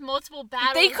 like, there's multiple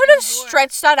battles. They in could have the war.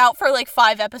 stretched that out for like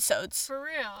 5 episodes. For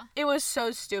real. It was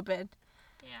so stupid.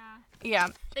 Yeah. Yeah.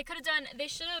 They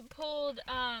should have pulled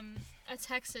a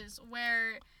Texas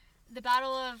where the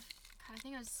Battle of, God, I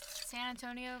think it was San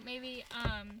Antonio maybe,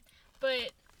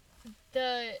 but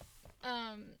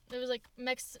it was like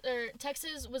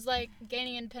Texas was like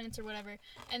gaining independence or whatever,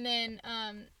 and then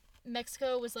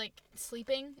Mexico was like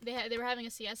sleeping. They were having a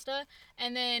siesta,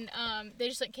 and then they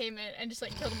just like came in and just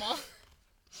like killed them all.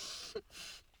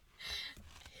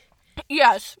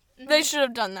 Yes, they should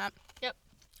have done that. Yep.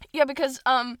 Yeah, because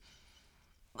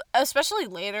especially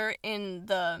later in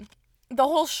the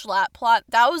whole Schlatt plot,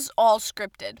 that was all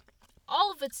scripted. All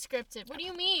of it's scripted. What do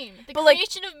you mean? The But, like-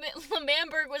 creation of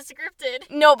L'Manberg was scripted.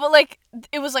 No, but like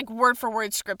it was like word for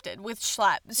word scripted with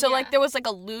Schlatt. So Yeah. like there was like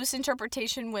a loose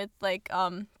interpretation with like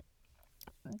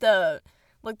the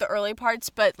early parts,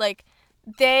 but like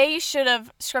they should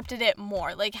have scripted it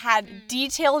more. Like had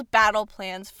detailed battle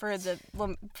plans for the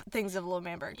things of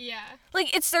L'Manberg. Yeah.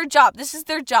 Like it's their job. This is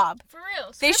their job. For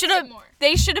real. They Script should it have. more.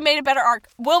 They should have made a better arc.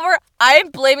 Wilbur, I am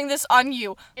blaming this on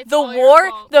you. It's The all your war,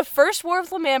 fault. the first war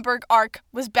of L'Manberg arc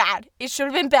was bad. It should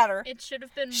have been better. It should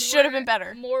have been more. Should have been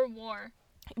better. More war.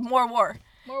 More war.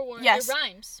 More war. Yes. It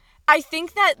rhymes. I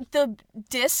think that the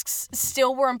discs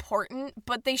still were important,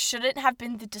 but they shouldn't have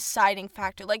been the deciding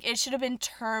factor. Like it should have been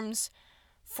terms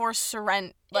for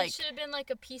surrender. Like it should have been like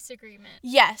a peace agreement.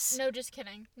 yes. No, just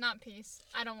kidding. Not peace.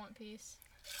 I don't want peace.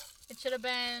 It should have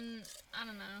been, I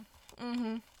don't know,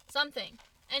 Mhm. something.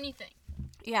 Anything.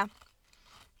 Yeah.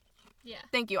 Yeah.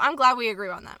 Thank you. I'm glad we agree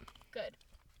on that. Good.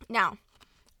 Now,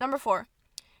 number 4.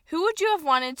 Who would you have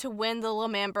wanted to win the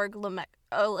L'Manberg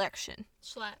election?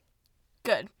 Schlatt.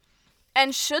 Good.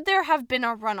 And should there have been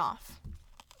a runoff?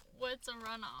 What's a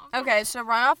runoff? Okay, so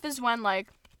runoff is when, like...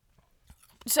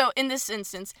 So, in this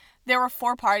instance, there were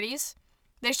 4 parties.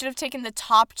 They should have taken the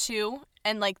top 2,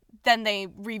 and, like, then they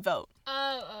re-vote.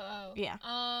 Oh. Yeah.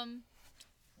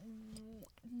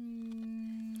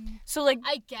 So, like...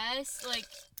 I guess, like...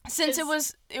 Since it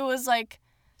was like,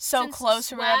 so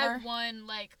close or whatever. Swag won,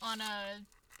 like, on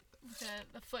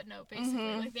the footnote,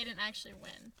 basically. Like, they didn't actually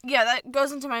win. Yeah, that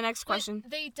goes into my next question. But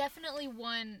they definitely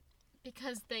won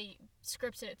because they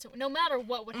scripted it. So no matter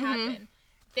what would happen,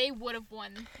 they would have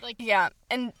won. Like, yeah,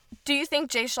 and do you think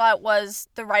Jay Schlatt was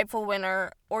the rightful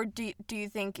winner, or do you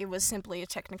think it was simply a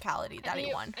technicality that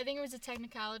he won? I think it was a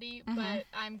technicality, but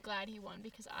I'm glad he won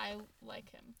because I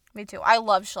like him. Me too. I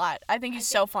love Schlatt. I think he's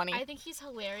so funny. I think he's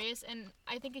hilarious, and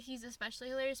I think he's especially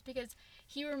hilarious because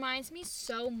he reminds me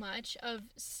so much of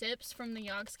SMPiss from the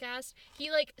Yogscast.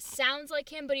 He, like, sounds like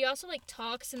him, but he also, like,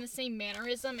 talks in the same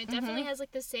mannerism. It definitely has,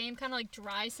 like, the same kind of, like,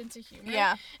 dry sense of humor.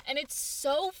 Yeah. And it's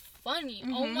so funny.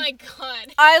 Oh, my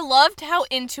God. I loved how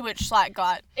into it Schlatt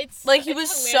got. It's like, he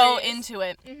was so hilarious. into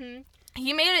it.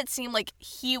 He made it seem like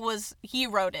he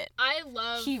wrote it. I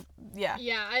loved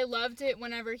it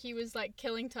whenever he was, like,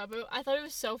 killing Tubbo. I thought it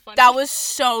was so funny. That was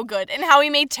so good. And how he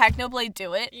made Technoblade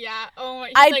do it. Yeah. Oh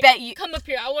my. I bet you. Come up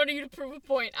here. I wanted you to prove a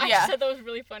point. I said that was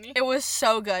really funny. It was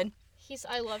so good.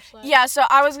 I love Schlatt. Yeah, so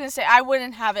I was gonna say I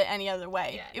wouldn't have it any other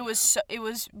way. Yeah, it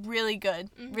was really good,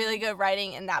 really good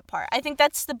writing in that part. I think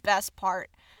that's the best part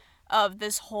of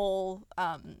this whole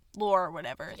lore or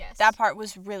whatever. Yes. That part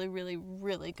was really, really,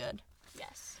 really good.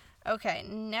 Yes. Okay,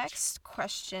 next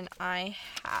question I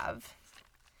have.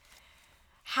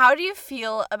 How do you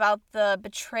feel about the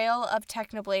betrayal of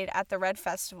Technoblade at the Red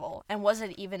Festival, and was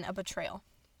it even a betrayal?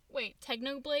 Wait,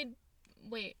 Technoblade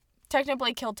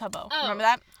Technoblade killed Tubbo. Oh, Remember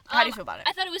that? How do you feel about it?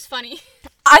 I thought it was funny.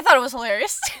 I thought it was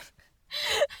hilarious.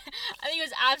 I think it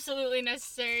was absolutely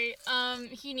necessary.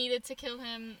 He needed to kill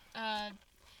him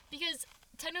because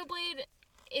Technoblade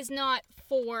is not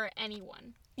for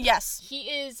anyone. Yes. He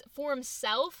is for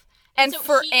himself. And so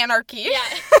for anarchy. Yeah.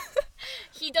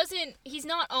 He's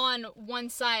not on one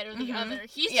side or the other.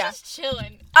 He's just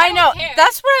chilling. I know. Care.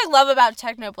 That's what I love about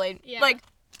Technoblade. Yeah. Like,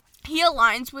 he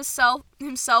aligns with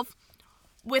himself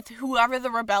with whoever the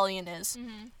rebellion is.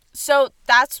 So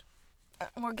that's,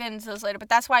 we'll get into this later, but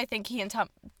that's why I think he and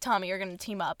Tommy are going to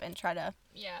team up and try to...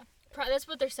 Yeah. That's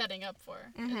what they're setting up for.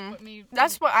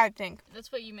 That's what I think.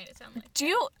 That's what you made it sound like. Do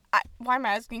you... why am I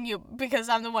asking you? Because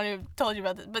I'm the one who told you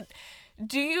about this. But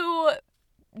do you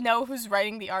know who's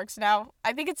writing the arcs now?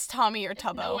 I think it's Tommy or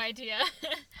Tubbo. No idea.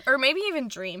 Or maybe even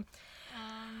Dream.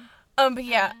 But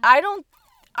yeah,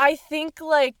 I think,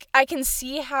 like, I can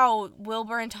see how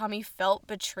Wilbur and Tommy felt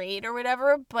betrayed or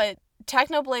whatever, but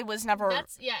Technoblade was never...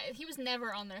 he was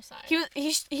never on their side.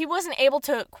 He wasn't able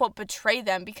to, quote, betray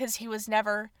them because he was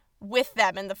never with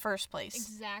them in the first place.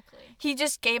 Exactly. He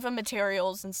just gave them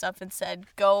materials and stuff and said,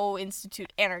 go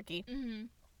institute anarchy.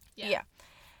 Yeah.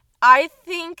 I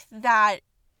think that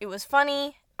it was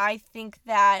funny. I think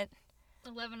that...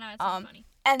 11 out of 10 funny.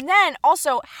 And then,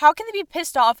 also, how can they be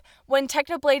pissed off when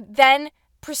Technoblade then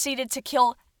proceeded to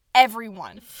kill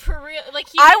everyone? For real? Like,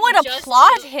 I would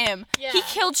applaud him. Yeah. He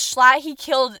killed Schlatt, he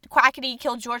killed Quackity, he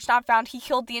killed George Not Found, he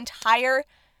killed the entire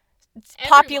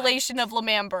population of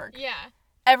Lemamberg. Yeah.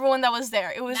 Everyone that was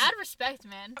there. It was mad respect,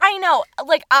 man. I know.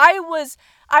 Like, I was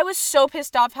so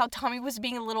pissed off how Tommy was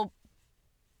being a little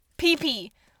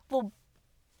pee-pee. Little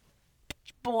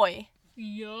boy.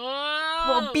 Yo.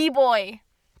 Little b-boy.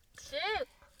 Shit.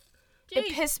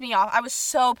 It pissed me off. I was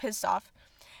so pissed off.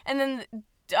 And then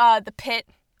the pit.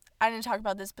 I didn't talk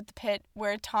about this, but the pit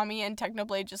where Tommy and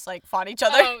Technoblade just, like, fought each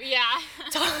other. Oh, yeah.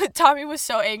 Tommy was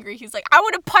so angry. He's like, I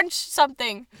would have punched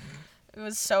something. It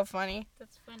was so funny.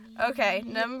 That's funny. Okay,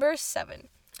 number 7.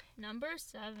 Number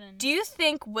 7. Do you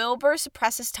think Wilbur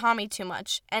suppresses Tommy too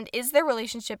much? And is their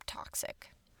relationship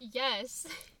toxic? Yes.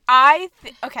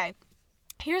 Okay.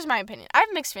 Here's my opinion. I have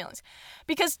mixed feelings.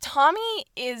 Because Tommy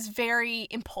is very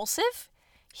impulsive.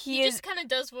 He just kind of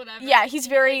does whatever. Yeah, he's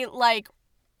very, like...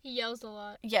 He yells a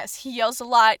lot. Yes, he yells a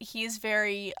lot. He is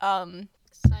very,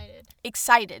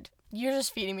 Excited. You're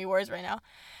just feeding me words right now.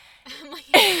 I'm like,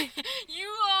 you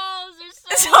all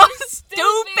are so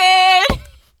stupid!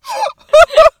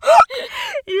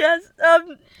 Yes,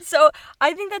 so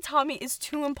I think that Tommy is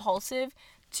too impulsive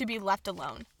to be left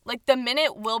alone. Like, the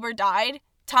minute Wilbur died,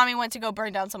 Tommy went to go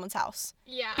burn down someone's house.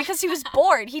 Yeah. Because he was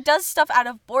bored. He does stuff out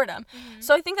of boredom.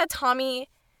 So I think that Tommy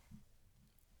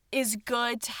is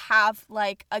good to have,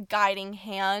 like, a guiding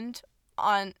hand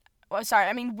on...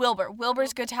 Wilbur.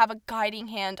 Wilbur's good to have a guiding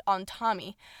hand on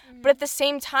Tommy. But at the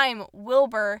same time,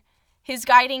 Wilbur his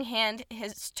guiding hand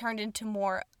has turned into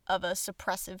more of a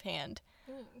suppressive hand.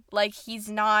 Ooh. Like, he's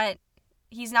not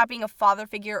being a father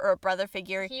figure or a brother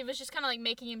figure. He was just kind of like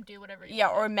making him do whatever he Yeah,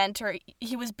 wanted. or a mentor.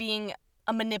 He was being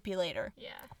a manipulator.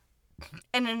 Yeah.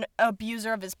 And an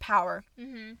abuser of his power.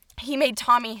 Mm-hmm. He made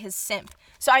Tommy his simp.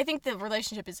 So I think the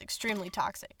relationship is extremely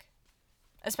toxic.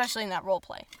 Especially in that role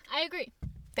play. I agree.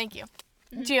 Thank you.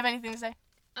 Mm-hmm. Do you have anything to say?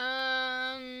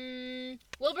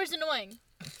 Wilbur's annoying.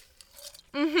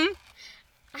 Mm-hmm.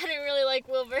 I didn't really like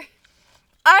Wilbur.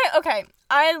 I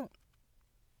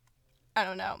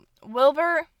don't know.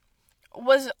 Wilbur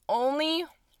was only...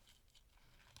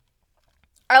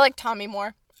 I like Tommy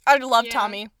more. I love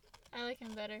Tommy. I like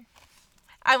him better.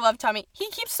 I love Tommy. He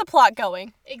keeps the plot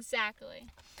going. Exactly.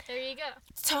 There you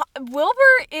go.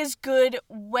 Wilbur is good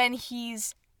when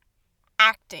he's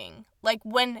acting. Like,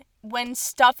 when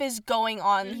stuff is going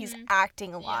on, he's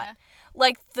acting a lot. Yeah.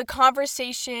 Like, the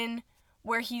conversation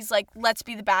where he's like, let's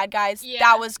be the bad guys. Yeah,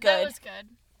 that was good. That was good.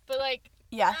 But, like,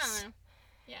 yes. I don't know.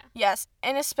 Yeah. Yes.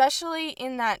 And especially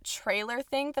in that trailer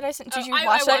thing that I sent. Did you watch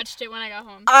I that? watched it when I got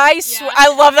home. I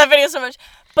love that video so much.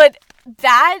 But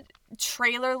that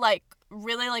trailer, like,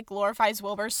 really, like, glorifies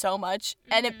Wilbur so much.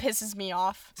 And it pisses me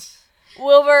off.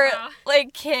 Wilbur,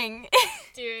 like, king.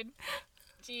 Dude.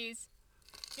 Jeez.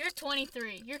 You're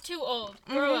 23. You're too old.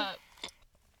 Grow up.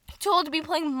 Too old to be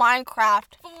playing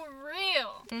Minecraft. For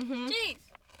real. Mm-hmm. Jeez.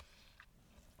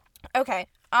 Okay.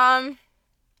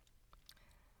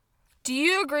 Do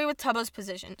you agree with Tubbo's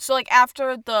position? So, like,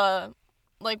 after the,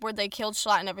 like, where they killed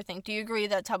Schlatt and everything, do you agree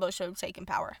that Tubbo should have taken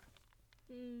power?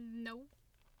 No.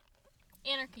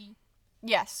 Anarchy.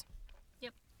 Yes.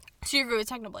 Yep. So you agree with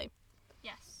Technoblade?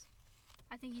 Yes.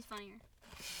 I think he's funnier.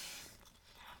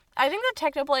 I think that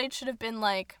Technoblade should have been,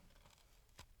 like...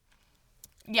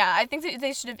 Yeah, I think that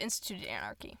they should have instituted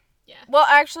anarchy. Yeah. Well,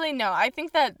 actually, no. I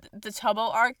think that the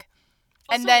Tubbo arc,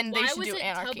 and Also, then they why should was do it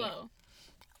anarchy. Tubbo?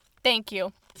 Thank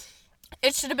you.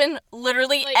 It should have been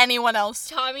literally Like, anyone else.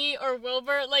 Tommy or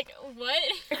Wilbur? Like, what?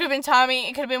 It could have been Tommy.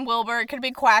 It could have been Wilbur. It could have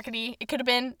been Quackity. It could have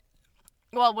been...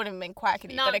 Well, it wouldn't have been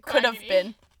Quackity, Not but it could have Quackity.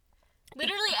 been...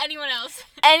 Literally anyone else.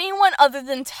 Anyone other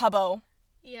than Tubbo.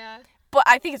 Yeah. But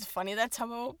I think it's funny that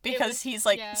Tubbo, because he's,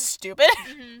 like, stupid.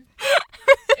 Mm-hmm.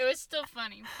 It was still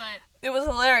funny, but... It was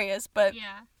hilarious, but...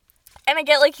 Yeah. And I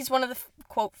get, like, he's one of the,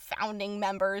 quote, founding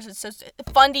members. It's just...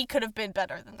 Fundy could have been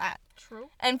better than that. True.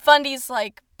 And Fundy's,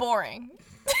 like, boring.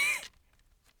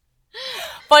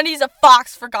 Fundy's a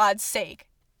fox, for God's sake.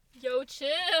 Yo,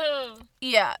 chill.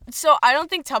 Yeah, so I don't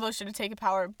think Tubbo should have taken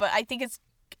power, but I think it's...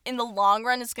 In the long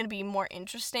run, it's going to be more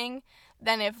interesting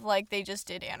than if, like, they just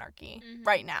did anarchy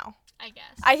right now. I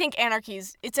guess. I think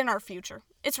anarchy's... It's in our future.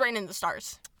 It's written in the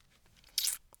stars.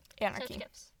 Anarchy.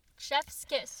 Chef's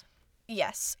kiss.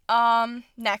 Yes.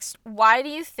 Next. Why do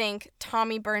you think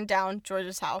Tommy burned down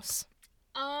George's house?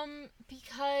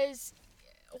 Because...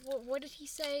 What did he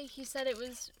say? He said it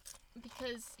was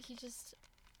because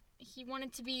he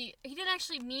wanted to be... He didn't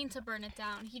actually mean to burn it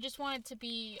down. He just wanted to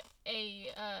be a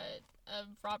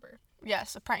robber.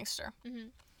 Yes, a prankster. Mm-hmm.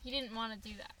 He didn't want to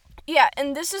do that. Yeah,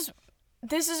 and this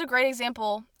is a great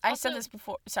example. I said this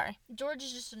before. Sorry. George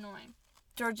is just annoying.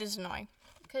 George is annoying.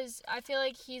 Because I feel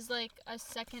like he's like a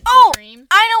second Oh, Supreme.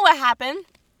 I know what happened.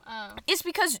 Oh. It's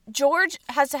because George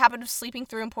has the habit of sleeping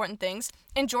through important things,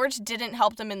 and George didn't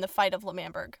help them in the fight of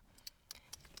L'Manberg.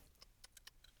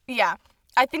 Yeah,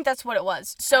 I think that's what it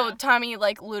was. So Tommy,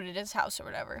 like, looted his house or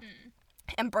whatever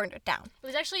and burned it down. It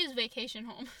was actually his vacation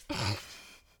home.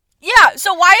 Yeah,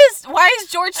 so why is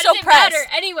George so doesn't pressed? matter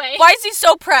anyway. Why is he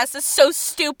so pressed? It's so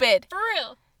stupid. For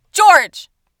real. George!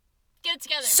 Get it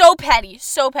together. So petty,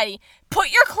 so petty.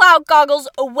 Put your cloud goggles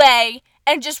away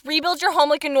and just rebuild your home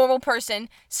like a normal person.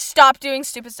 Stop doing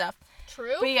stupid stuff.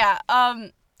 True. But yeah,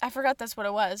 I forgot that's what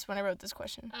it was when I wrote this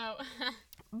question. Oh.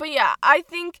 But yeah, I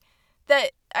think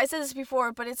that, I said this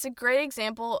before, but it's a great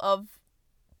example of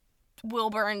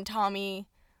Wilbur and Tommy,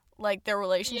 like, their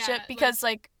relationship. Because,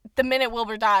 like, the minute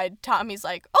Wilbur died, Tommy's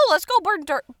like, oh, let's go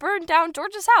burn down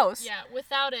George's house. Yeah,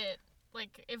 without it,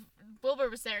 like, if Wilbur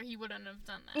was there, he wouldn't have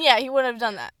done that. Yeah, he wouldn't have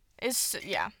done that.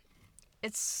 Yeah.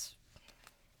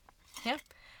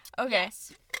 Okay.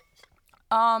 Yes.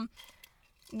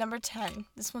 Number 10.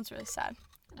 This one's really sad.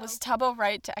 Was Tubbo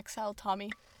right to exile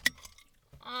Tommy?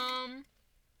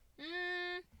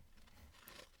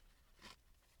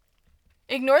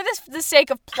 Ignore this for the sake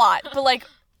of plot, but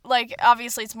like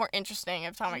obviously it's more interesting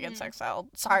if Tommy gets exiled.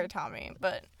 Sorry, Tommy,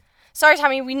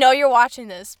 we know you're watching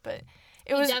this, but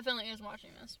He definitely is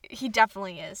watching this. He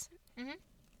definitely is. Mhm.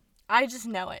 I just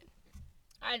know it.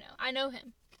 I know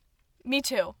him. Me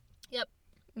too. Yep.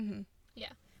 Mhm.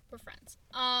 Yeah, we're friends.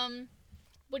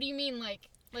 What do you mean, like,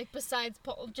 Like, besides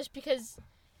just because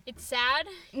it's sad?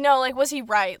 No, like, was he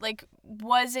right? Like,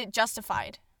 was it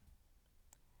justified?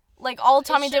 Like, all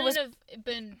Tommy did was... It shouldn't have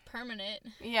been permanent.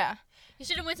 Yeah. He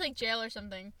should have went to, like, jail or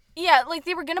something. Yeah, like,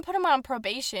 they were gonna put him on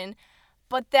probation,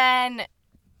 but then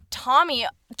Tommy,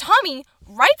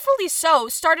 rightfully so,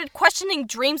 started questioning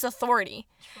Dream's authority.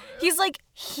 True. He's like,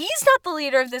 he's not the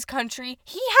leader of this country.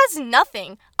 He has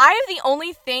nothing. I am the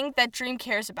only thing that Dream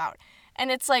cares about. And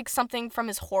it's, like, something from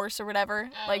his horse or whatever.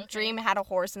 Oh, like, okay. Dream had a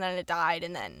horse and then it died,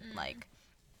 and then, like,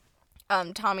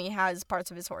 Tommy has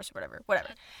parts of his horse or whatever. Whatever.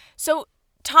 So,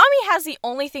 Tommy has the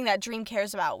only thing that Dream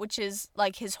cares about, which is,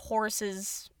 like, his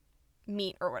horse's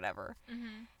meat or whatever.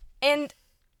 Mm-hmm. And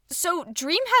so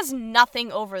Dream has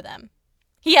nothing over them.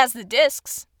 He has the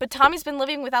discs, but Tommy's been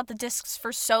living without the discs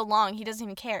for so long, he doesn't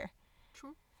even care.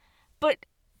 True. But,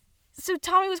 so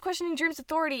Tommy was questioning Dream's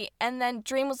authority, and then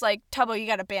Dream was like, Tubbo, you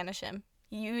gotta banish him.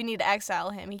 You need to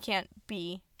exile him. He can't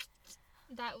be.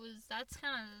 That's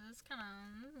kind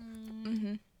of.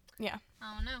 Mm-hmm. Yeah.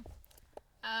 I don't know.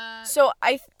 So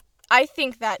I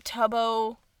think that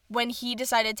Tubbo, when he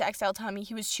decided to exile Tommy,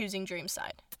 he was choosing Dream's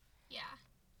side. Yeah.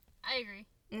 I agree.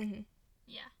 Mm-hmm.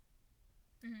 Yeah.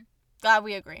 Mm-hmm. Glad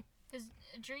we agree. Because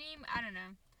Dream, I don't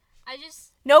know.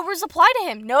 No rules apply to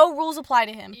him. No rules apply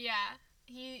to him. Yeah.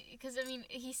 Because, I mean,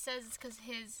 he says it's because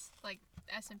his, like,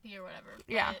 SMP or whatever. But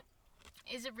yeah.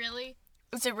 Is it really?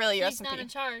 Is it really your SMP? He's not in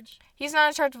charge. He's not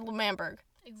in charge of L'Manberg.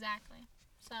 Exactly.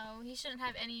 So he shouldn't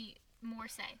have any more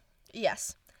say.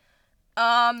 Yes.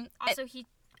 Also,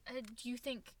 do you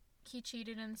think he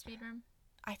cheated in the speed room?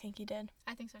 I think he did.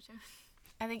 I think so, too.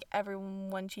 I think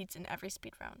everyone cheats in every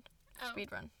speed round.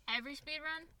 Speed run. Every speed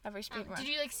run? Every speed run. Did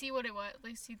you, like, see what it was?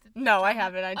 Like, see the... No, I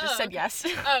haven't. I just said yes.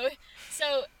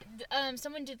 So,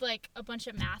 someone did, like, a bunch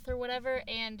of math or whatever,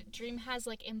 and Dream has,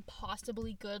 like,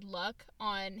 impossibly good luck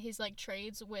on his, like,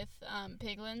 trades with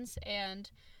Piglins and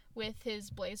with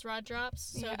his Blaze Rod drops.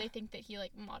 So they think that he,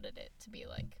 like, modded it to be,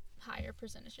 like, higher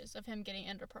percentages of him getting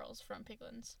Ender Pearls from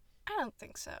Piglins. I don't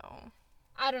think so.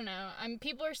 I don't know.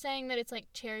 People are saying that it's, like,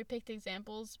 cherry-picked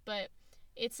examples, but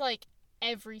it's, like,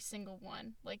 every single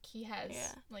one. Like, he has,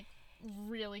 like,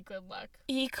 really good luck.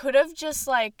 He could have just,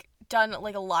 like, done,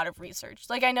 like, a lot of research.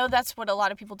 Like, I know that's what a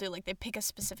lot of people do. Like, they pick a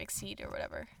specific seed or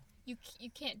whatever. You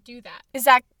can't do that. Is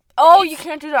that... Oh, you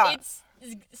can't do that.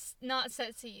 It's not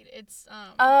set seed. It's,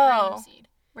 random seed.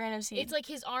 Random seed. It's, like,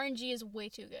 his RNG is way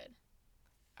too good.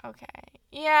 Okay.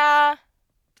 Yeah.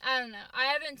 I don't know. I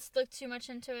haven't looked too much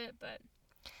into it, but...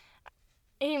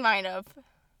 He might have.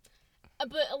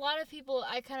 But a lot of people,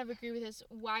 I kind of agree with this.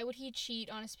 Why would he cheat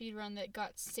on a speed run that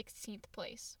got 16th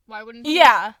place? Why wouldn't he?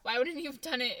 Yeah. Why wouldn't he have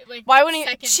done it like? Why wouldn't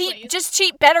he cheat? Place? Just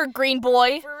cheat better, green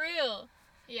boy. For real.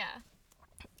 Yeah.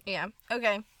 Yeah.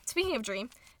 Okay. Speaking of Dream,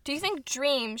 do you think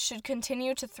Dream should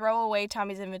continue to throw away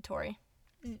Tommy's inventory?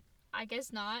 I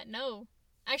guess not. No.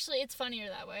 Actually, it's funnier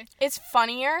that way. It's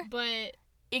funnier, but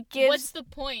it gives. What's the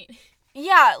point?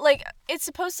 Yeah, like, it's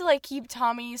supposed to, like, keep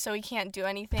Tommy so he can't do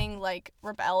anything, like,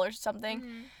 rebel or something.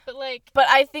 Mm-hmm. But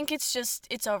I think it's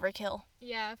overkill.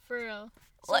 Yeah, for real.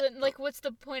 So then, like, what's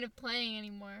the point of playing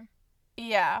anymore?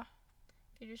 Yeah.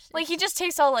 Like, he just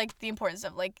takes all, like, the importance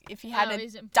of, like, if he had a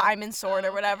diamond sword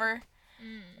or whatever.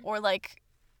 Or, like,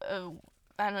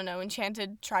 I don't know,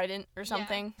 enchanted trident or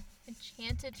something. Yeah.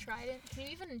 Enchanted trident? Can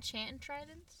you even enchant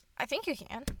tridents? I think you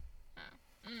can.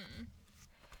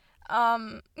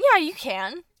 Oh. Yeah, you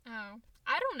can. Oh.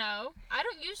 I don't know. I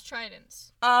don't use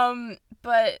tridents.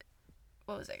 But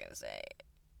what was I gonna say?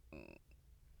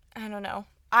 I don't know.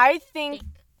 I think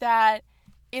that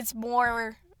it's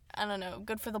more, I don't know,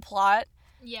 good for the plot.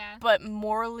 Yeah. But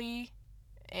morally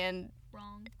and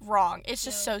wrong. It's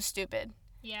just so stupid.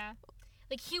 Yeah.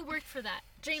 Like, he worked for that.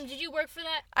 Dream, did you work for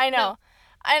that? I know. No.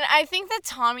 And I think that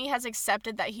Tommy has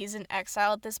accepted that he's in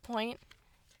exile at this point.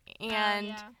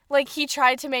 And, like, he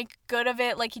tried to make good of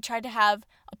it. Like, he tried to have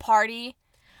a party.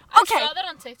 Okay. I saw that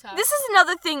on TikTok. This is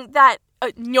another thing that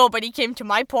nobody came to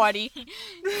my party.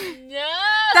 No.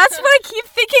 That's what I keep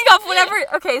thinking of whenever...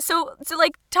 Okay, so,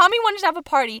 like, Tommy wanted to have a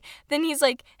party. Then he's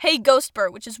like, hey,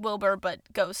 Ghostbur, which is Wilbur, but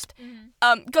Ghost.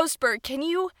 Mm-hmm. Ghostbur, can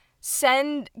you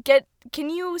send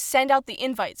out the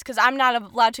invites? Because I'm not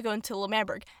allowed to go into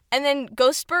L'Manberg. And then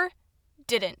Ghostbur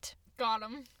didn't. Got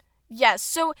him. Yes,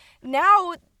 so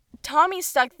now Tommy's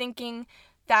stuck thinking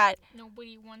that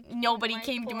nobody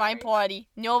came to my party.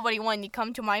 Nobody wanted to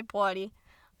come to my party.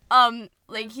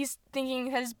 Like, he's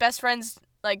thinking his best friends,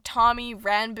 like Tommy,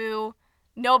 Ranboo,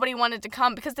 nobody wanted to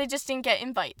come because they just didn't get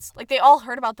invites. Like, they all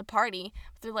heard about the party,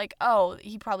 but they're like, oh,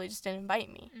 he probably just didn't invite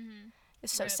me. Mm-hmm.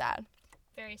 It's so sad.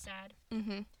 Very sad.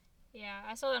 Mm-hmm. Yeah,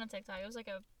 I saw that on TikTok. It was like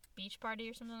a beach party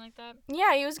or something like that.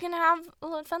 Yeah, he was gonna have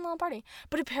a fun little party.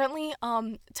 But apparently,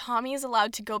 Tommy is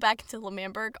allowed to go back into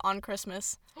L'Manberg on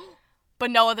Christmas,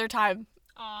 but no other time.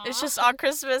 Aww. It's just on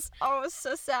Christmas. Oh, it's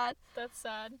so sad. That's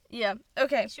sad. Yeah.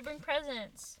 Okay. You should bring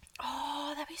presents.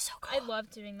 Oh, that'd be so cool. I love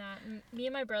doing that. Me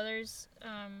and my brothers,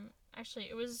 actually,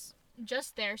 it was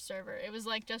just their server. It was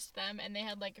like just them, and they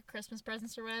had like a Christmas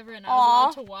presents or whatever, and I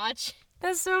was allowed to watch.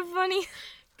 That's so funny.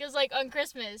 Because like on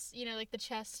Christmas, like the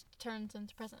chest turns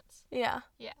into presents. Yeah.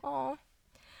 Yeah. Oh.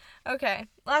 Okay.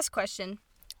 Last question.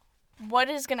 What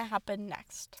is gonna happen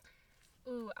next?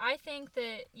 Ooh, I think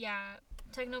that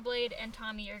Technoblade and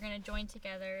Tommy are gonna join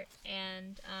together,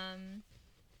 and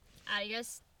I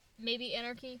guess maybe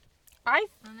Anarchy. I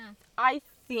don't know. I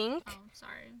think. Oh,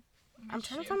 sorry. I'm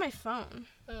trying to find my phone.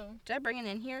 Oh. Did I bring it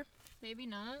in here? Maybe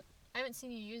not. I haven't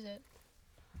seen you use it.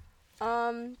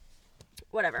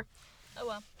 Whatever. Oh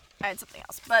well. I had something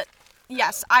else, but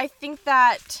yes, I think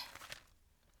that.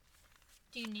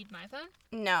 Do you need my phone?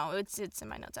 No, it's in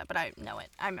my notes app, but I know it.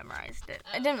 I memorized it.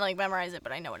 I didn't like memorize it,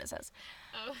 but I know what it says.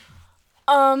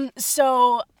 Oh.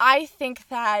 So I think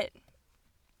that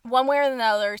one way or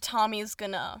another, Tommy's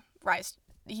gonna rise.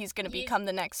 He's gonna become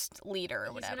the next leader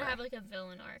or whatever. He's gonna have like a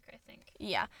villain arc, I think.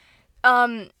 Yeah.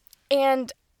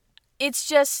 And it's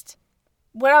just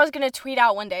what I was gonna tweet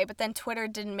out one day, but then Twitter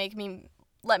didn't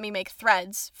let me make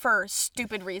threads for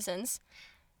stupid reasons.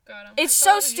 God, it's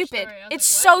so stupid. It's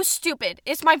so stupid.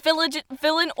 It's my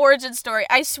villain origin story.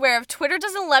 I swear, if Twitter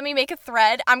doesn't let me make a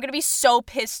thread, I'm gonna be so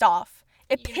pissed off.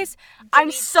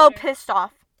 I'm so pissed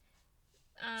off.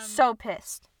 So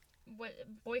pissed.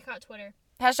 Boycott Twitter.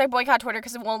 Hashtag boycott Twitter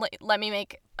because it won't let me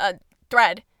make a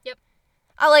thread. Yep.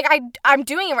 I'm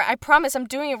doing it right. I promise I'm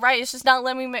doing it right. It's just not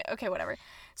letting me make... Okay, whatever.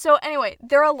 So anyway,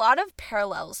 there are a lot of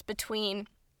parallels between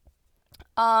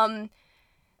Tommy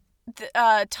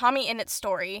Innett's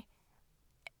story,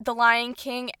 The Lion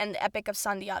King, and the Epic of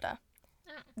Sandiata.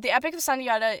 Oh. The Epic of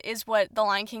Sandiata is what The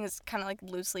Lion King is kind of like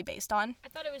loosely based on. I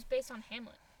thought it was based on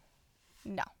Hamlet.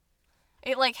 No.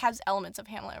 It like has elements of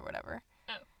Hamlet or whatever.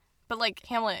 Oh. But like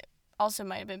Hamlet also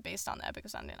might have been based on the Epic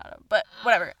of Sandiata. But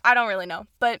whatever. I don't really know.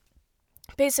 But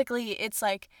basically it's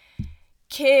like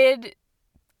the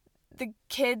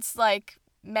kid's like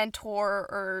mentor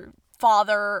or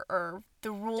father or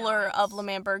the ruler of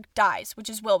L'Manberg dies, which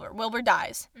is Wilbur. Wilbur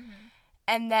dies. Mm-hmm.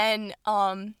 And then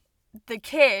the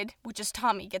kid, which is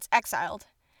Tommy, gets exiled.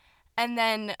 And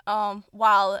then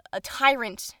while a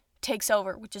tyrant takes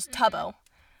over, which is Tubbo.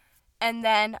 And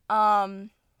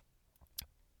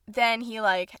then he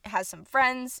like has some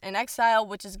friends in exile,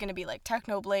 which is going to be like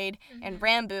Technoblade and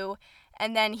Rambu.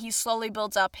 And then he slowly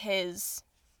builds up his,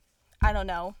 I don't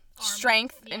know,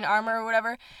 strength and armor or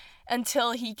whatever,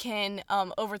 until he can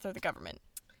overthrow the government.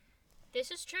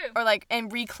 This is true. Or like,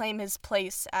 and reclaim his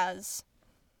place as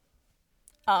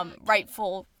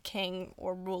rightful king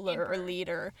or ruler or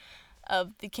leader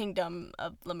of the kingdom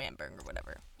of L'Manberg or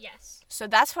whatever. Yes. So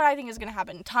that's what I think is going to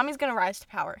happen. Tommy's going to rise to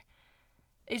power.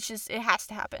 It's just, it has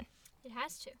to happen. It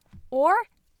has to. Or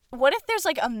what if there's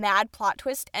like a mad plot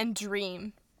twist and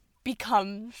Dream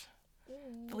becomes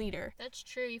the leader? That's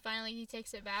true. He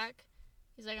takes it back.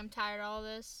 He's like, I'm tired of all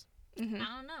this. Mm-hmm.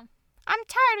 I don't know. I'm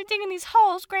tired of digging these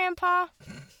holes, Grandpa.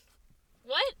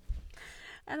 What?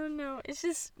 I don't know. It's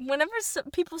just whenever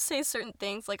people say certain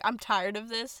things, like I'm tired of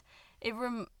this, it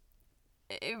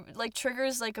like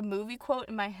triggers like a movie quote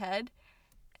in my head,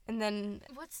 and then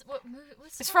what movie?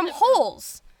 It's from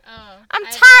Holes. Oh, I'm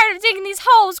tired of digging these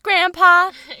holes, Grandpa.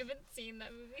 I haven't seen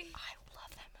that movie. I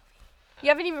love that movie. You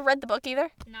haven't even read the book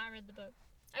either? Not read the book.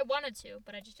 I wanted to,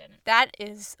 but I just didn't. That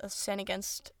is a sin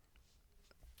against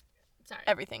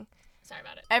everything. Sorry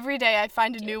about it. Every day I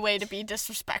find a new way to be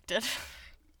disrespected.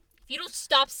 If you don't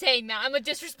stop saying that, I'm gonna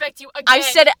disrespect you again.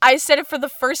 I said it for the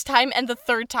first time and the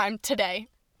third time today.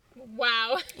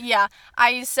 Wow. Yeah.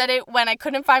 I said it when I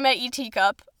couldn't find my ET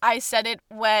cup. I said it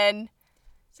when...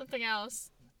 Something else.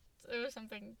 It was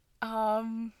something... I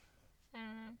don't know.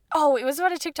 Oh, it was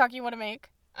about a TikTok you want to make.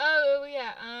 Oh,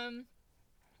 yeah.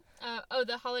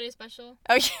 The holiday special.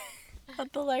 Oh, yeah.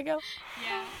 The Lego?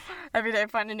 Yeah. Every day I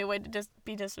find a new way to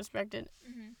be disrespected.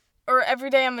 Mm-hmm. Or every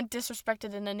day I'm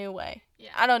disrespected in a new way. Yeah.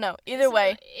 I don't know. Either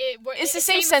way. It's the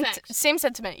same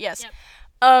sentiment, yes.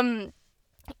 Yep.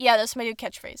 Yeah, that's my new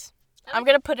catchphrase. Okay. I'm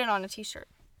going to put it on a t-shirt.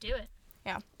 Do it.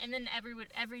 Yeah. And then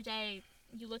every day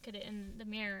you look at it in the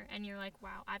mirror and you're like,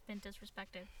 wow, I've been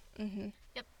disrespected. Mm-hmm.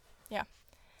 Yep. Yeah.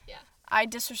 Yeah. I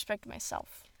disrespect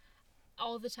myself.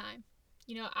 All the time.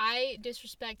 I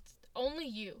disrespect only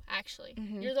you, actually.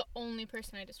 Mm-hmm. You're the only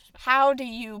person I disrespect. How do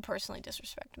you personally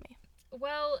disrespect me?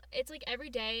 Well, it's like every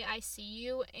day I see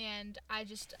you and I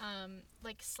just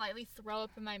like slightly throw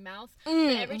up in my mouth.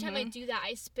 And every time I do that,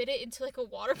 I spit it into like a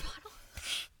water bottle.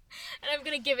 And I'm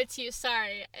gonna give it to you.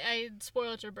 Sorry, I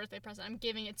spoiled your birthday present. I'm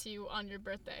giving it to you on your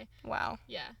birthday. Wow.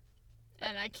 Yeah.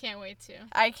 And I can't wait to.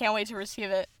 I can't wait to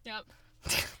receive it. Yep.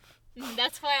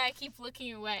 That's why I keep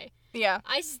looking away. Yeah.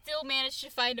 I still managed to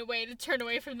find a way to turn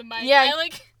away from the mic. Yeah.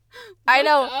 I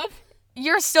know. Up.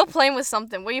 You're still playing with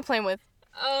something. What are you playing with?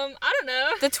 I don't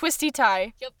know. The twisty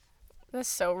tie. Yep. That's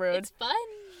so rude. It's fun.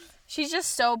 She's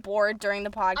just so bored during the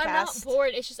podcast. I'm not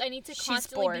bored. It's just I need to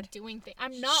constantly be doing things.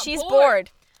 I'm not She's bored.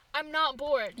 bored. I'm not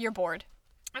bored. You're bored.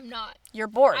 I'm not. You're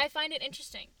bored. I find it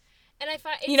interesting. And I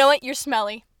find You know what? You're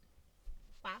smelly.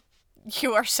 Wow.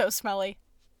 You are so smelly.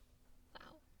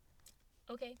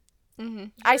 Wow. Okay. Mm-hmm.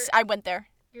 I went there.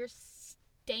 You're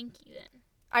stanky then.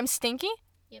 I'm stinky?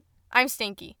 Yep. I'm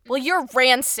stinky. Well, you're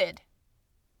rancid.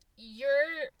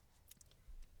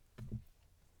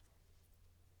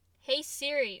 Hey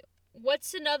Siri,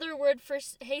 what's another word for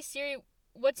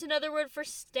what's another word for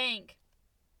stank?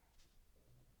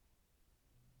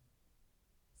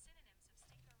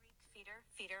 Synonyms of stinker,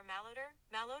 feeder, malodor,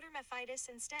 mephitis,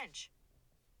 and stench.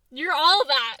 You're all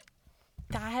that.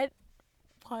 That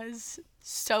was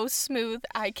so smooth.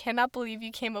 I cannot believe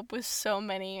you came up with so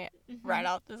many right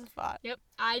off the spot. Yep.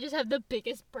 I just have the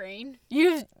biggest brain.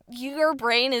 Your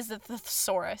brain is the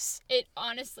thesaurus. It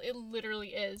literally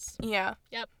is. Yeah.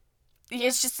 Yep.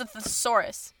 It's just a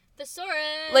thesaurus.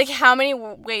 Thesaurus. Like, how many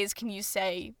ways can you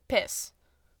say piss?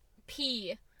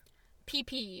 Pee.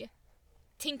 Pee.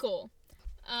 Tinkle.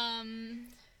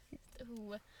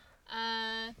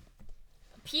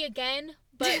 Pee again,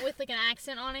 but with like an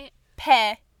accent on it.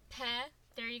 Peh.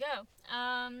 There you go.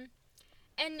 And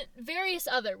various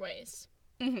other ways.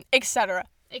 Mm-hmm. Etc.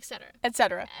 Etc.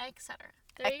 Etc. Etc.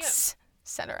 There you go.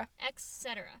 Etc.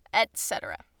 Etc.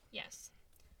 Etc. Yes.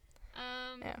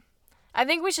 Yeah. I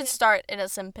think we should start at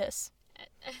SMPiss.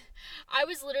 I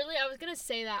was gonna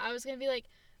say that. I was gonna be like,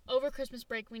 over Christmas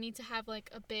break, we need to have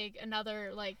like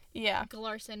another like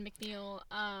Galarson McNeil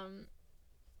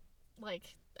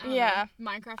like I don't know,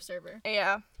 Minecraft server.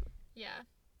 Yeah. Yeah.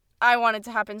 I want it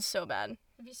to happen so bad.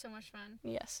 It'd be so much fun.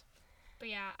 Yes. But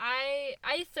yeah, I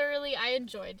thoroughly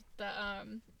enjoyed the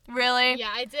Really?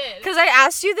 Yeah, I did. Because I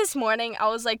asked you this morning, I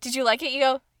was like, did you like it? You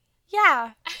go,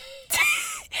 yeah.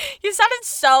 You sounded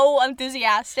so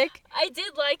enthusiastic. I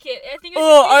did like it. I think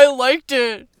I liked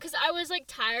it. Because I was like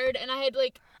tired and I had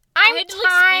like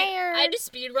tired. I had to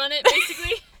speed run it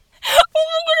basically. Oh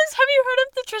my goodness, have you heard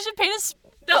of the Trisha Paytas?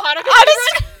 The Hanukkah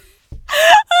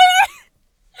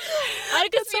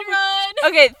speed run.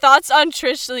 Okay, thoughts on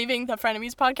Trish leaving the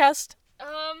Frenemies podcast?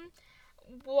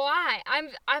 Why?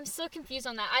 I'm so confused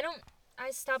on that.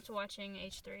 I stopped watching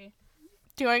H3.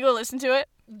 Do you want to go listen to it?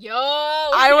 Yo!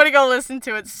 I want to go listen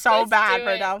to it so bad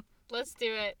right now. Let's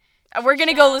do it. We're going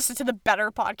to go listen to the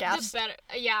better podcast.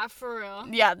 Yeah, for real.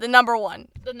 Yeah, the number one.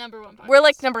 The number one podcast. We're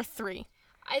like number 3.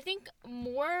 I think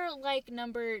more like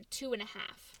number 2.5.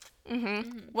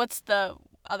 Mm-hmm. What's the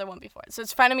other one before it? So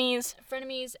it's Frenemies,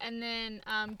 and then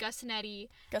Gus and Eddie.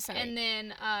 And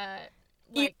then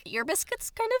like Ear Biscuits,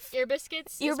 kind of? Ear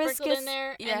Biscuits sprinkled in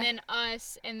there. Yeah. And then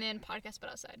us, and then Podcast But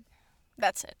Outside.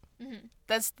 That's it. Mm-hmm.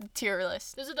 That's the tier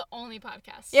list. Those are the only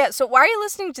podcasts. Yeah, so why are you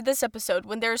listening to this episode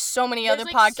when there's so many other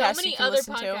podcasts you can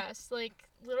listen to? Like,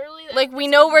 literally. Like, we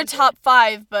know we're top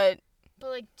 5, but... But,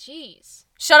 like, jeez.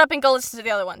 Shut up and go listen to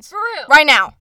the other ones. For real. Right now.